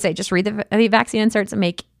I would say just read the vaccine inserts and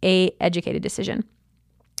make a educated decision.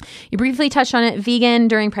 You briefly touched on it, vegan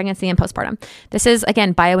during pregnancy and postpartum. This is,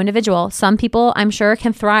 again, bio-individual. Some people, I'm sure,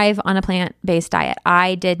 can thrive on a plant-based diet.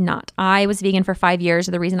 I did not. I was vegan for 5 years.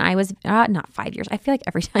 The reason I was, not 5 years. I feel like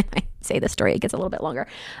every time I say this story, it gets a little bit longer.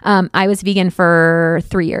 I was vegan for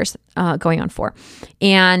 3 years, going on 4.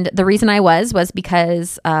 And the reason I was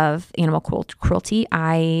because of animal cruelty.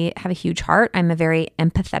 I have a huge heart. I'm a very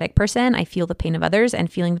empathetic person. I feel the pain of others,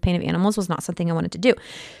 and feeling the pain of animals was not something I wanted to do.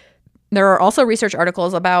 There are also research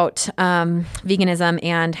articles about veganism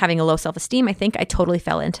and having a low self-esteem. I think I totally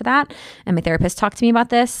fell into that. And my therapist talked to me about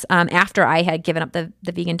this after I had given up the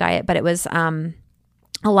vegan diet. But it was a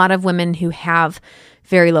lot of women who have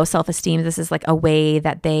very low self-esteem. This is like a way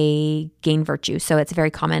that they gain virtue. So it's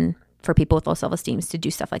very common for people with low self-esteem to do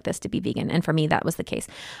stuff like this, to be vegan. And for me, that was the case.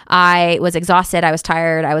 I was exhausted. I was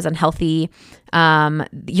tired. I was unhealthy.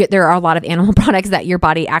 There are a lot of animal products that your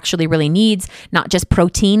body actually really needs, not just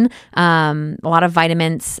protein. A lot of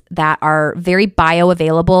vitamins that are very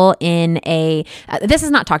bioavailable in this is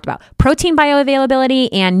not talked about. Protein bioavailability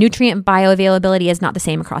and nutrient bioavailability is not the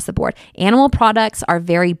same across the board. Animal products are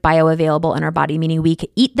very bioavailable in our body, meaning we can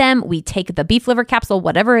eat them. We take the beef liver capsule,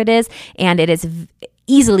 whatever it is, and it is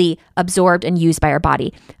easily absorbed and used by our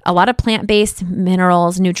body. A lot of plant-based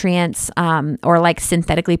minerals, nutrients, or like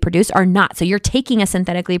synthetically produced are not. So you're taking a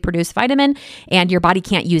synthetically produced vitamin and your body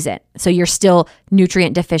can't use it. So you're still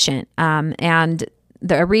nutrient deficient. And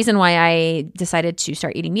the reason why I decided to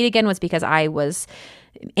start eating meat again was because I was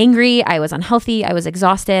angry, I was unhealthy, I was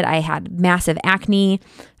exhausted, I had massive acne.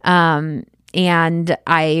 And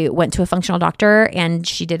I went to a functional doctor, and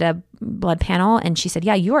she did a blood panel, and she said,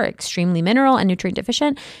 yeah, you are extremely mineral and nutrient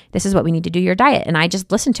deficient. This is what we need to do your diet. And I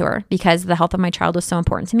just listened to her because the health of my child was so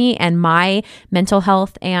important to me, and my mental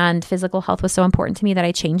health and physical health was so important to me that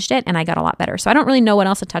I changed it and I got a lot better. So I don't really know what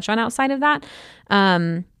else to touch on outside of that.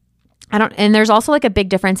 And there's also like a big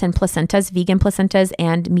difference in placentas, vegan placentas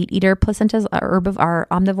and meat eater placentas, or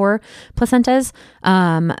omnivore placentas.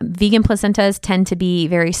 Vegan placentas tend to be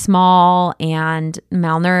very small and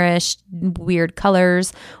malnourished, weird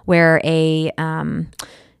colors, where I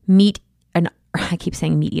keep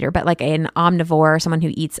saying meat eater, but like an omnivore, someone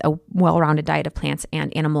who eats a well-rounded diet of plants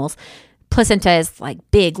and animals, placenta is like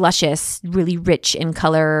big, luscious, really rich in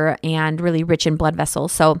color and really rich in blood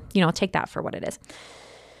vessels. So, take that for what it is.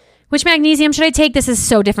 Which magnesium should I take? This is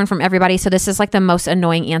so different from everybody. So this is like the most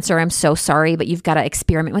annoying answer. I'm so sorry, but you've got to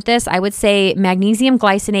experiment with this. I would say magnesium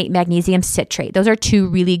glycinate, magnesium citrate. Those are 2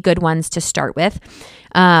 really good ones to start with.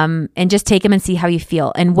 And just take them and see how you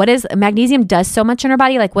feel. And magnesium does so much in our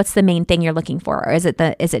body. Like, what's the main thing you're looking for? Or is it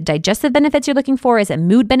digestive benefits you're looking for? Is it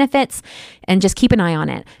mood benefits? And just keep an eye on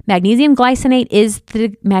it. Magnesium glycinate is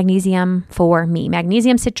the magnesium for me.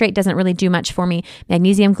 Magnesium citrate doesn't really do much for me.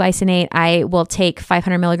 Magnesium glycinate, I will take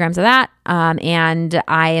 500 milligrams of that. And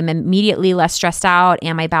I am immediately less stressed out,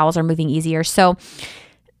 and my bowels are moving easier. So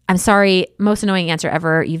I'm sorry, most annoying answer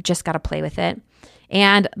ever. You've just got to play with it.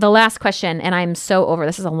 And the last question, and I'm so over,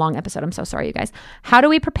 this is a long episode. I'm so sorry, you guys. How do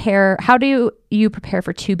you prepare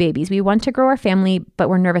for 2 babies? We want to grow our family, but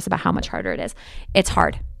we're nervous about how much harder it is. It's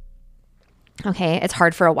hard. Okay. It's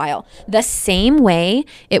hard for a while. The same way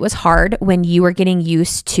it was hard when you were getting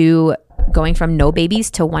used to going from no babies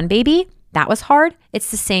to 1 baby. That was hard. It's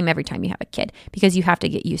the same every time you have a kid, because you have to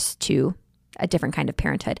get used to a different kind of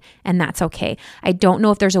parenthood, and that's okay. I don't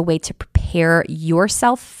know if there's a way to prepare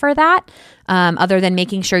yourself for that, other than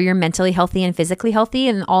making sure you're mentally healthy and physically healthy,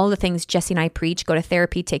 and all the things Jesse and I preach. Go to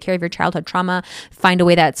therapy, take care of your childhood trauma, find a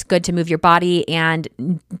way that's good to move your body, and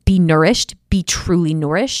be nourished, be truly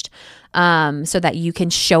nourished, so that you can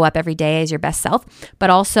show up every day as your best self. But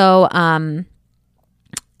also,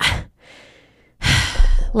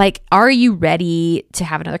 like, are you ready to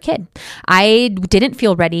have another kid? I didn't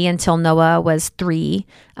feel ready until Noah was 3.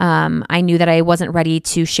 I knew that I wasn't ready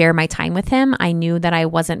to share my time with him. I knew that I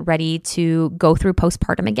wasn't ready to go through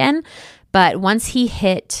postpartum again. But once he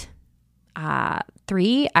hit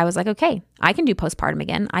 3, I was like, okay, I can do postpartum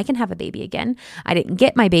again. I can have a baby again. I didn't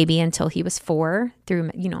get my baby until he was 4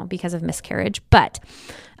 because of miscarriage. But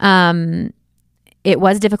it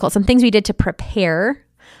was difficult. Some things we did to prepare.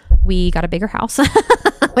 We got a bigger house,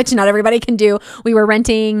 which not everybody can do. We were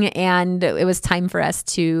renting, and it was time for us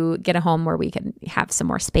to get a home where we could have some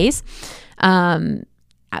more space.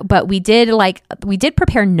 But we did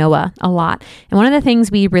prepare Noah a lot. And one of the things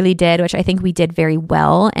we really did, which I think we did very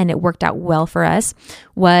well, and it worked out well for us,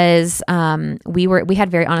 was we had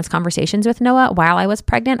very honest conversations with Noah while I was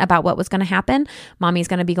pregnant about what was going to happen. Mommy's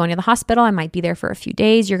going to be going to the hospital. I might be there for a few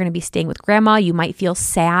days. You're going to be staying with grandma. You might feel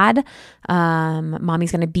sad.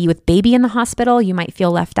 Mommy's going to be with baby in the hospital. You might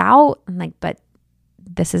feel left out. I'm like, but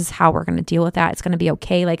this is how we're going to deal with that. It's going to be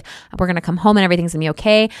okay. Like, we're going to come home and everything's going to be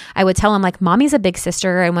okay. I would tell him, like, mommy's a big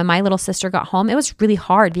sister. And when my little sister got home, it was really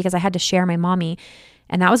hard because I had to share my mommy,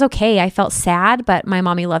 and that was okay. I felt sad, but my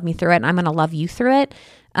mommy loved me through it, and I'm going to love you through it.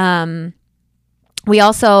 We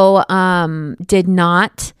also did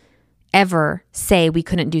not ever say we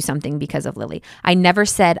couldn't do something because of Lily. I never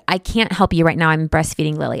said, I can't help you right now. I'm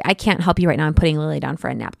breastfeeding Lily. I can't help you right now. I'm putting Lily down for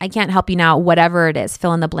a nap. I can't help you now, whatever it is,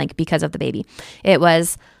 fill in the blank because of the baby. It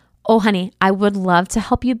was, oh, honey, I would love to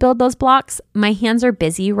help you build those blocks. My hands are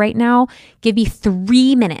busy right now. Give me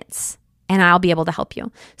 3 minutes and I'll be able to help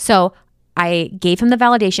you. So I gave him the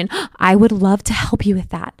validation. I would love to help you with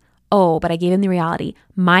that. Oh, but I gave him the reality.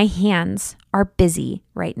 My hands are busy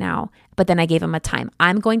right now. But then I gave him a time.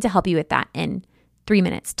 I'm going to help you with that in 3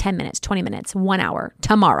 minutes, 10 minutes, 20 minutes, 1 hour,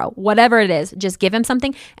 tomorrow, whatever it is. Just give him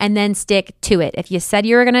something and then stick to it. If you said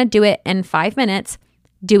you were going to do it in 5 minutes,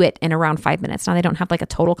 do it in around 5 minutes. Now, they don't have like a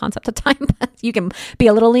total concept of time, but you can be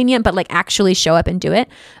a little lenient, but like actually show up and do it.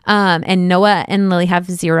 And Noah and Lily have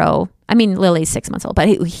zero. I mean, Lily's 6 months old, but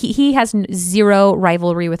he has zero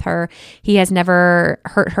rivalry with her. He has never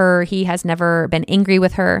hurt her. He has never been angry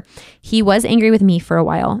with her. He was angry with me for a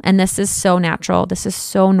while. And this is so natural. This is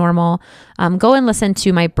so normal. Go and listen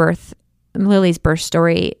to Lily's birth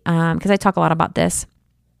story, because I talk a lot about this.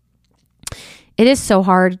 It is so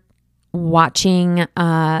hard watching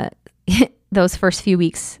those first few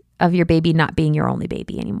weeks of your baby not being your only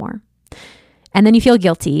baby anymore. And then you feel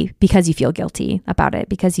guilty because you feel guilty about it,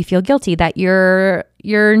 because you feel guilty that your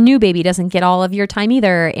new baby doesn't get all of your time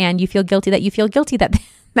either. And you feel guilty that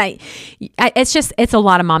it's a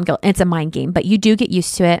lot of mom guilt. It's a mind game, but you do get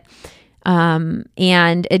used to it.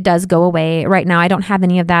 And it does go away. Right now, I don't have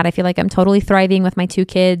any of that. I feel like I'm totally thriving with my 2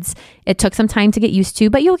 kids. It took some time to get used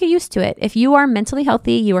to, but you'll get used to it. If you are mentally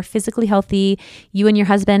healthy, you are physically healthy, you and your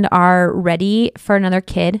husband are ready for another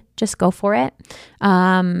kid, just go for it.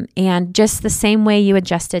 And just the same way you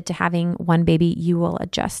adjusted to having 1 baby, you will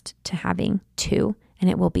adjust to having 2,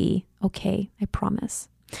 and it will be okay. I promise.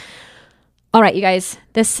 All right, you guys,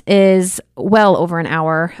 this is well over an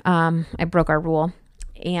hour. I broke our rule.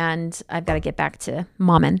 And I've got to get back to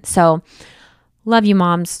momming. So love you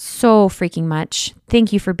moms so freaking much.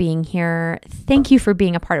 Thank you for being here. Thank you for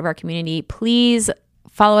being a part of our community. Please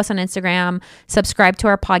follow us on Instagram, subscribe to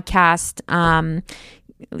our podcast,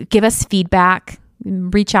 give us feedback,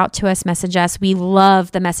 reach out to us, message us. We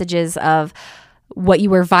love the messages of what you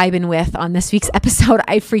were vibing with on this week's episode.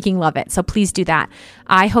 I freaking love it. So please do that.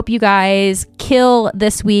 I hope you guys kill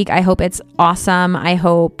this week. I hope it's awesome. I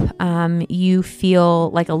hope you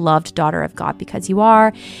feel like a loved daughter of God, because you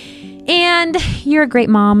are. And you're a great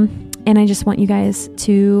mom. And I just want you guys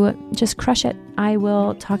to just crush it. I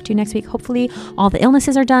will talk to you next week. Hopefully all the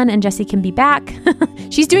illnesses are done and Jessie can be back.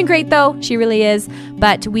 She's doing great though. She really is.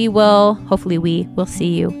 But we will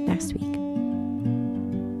see you next week.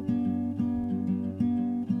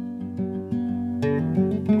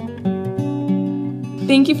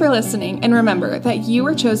 Thank you for listening, and remember that you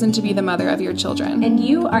were chosen to be the mother of your children. And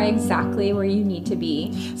you are exactly where you need to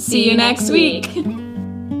be. See you next week.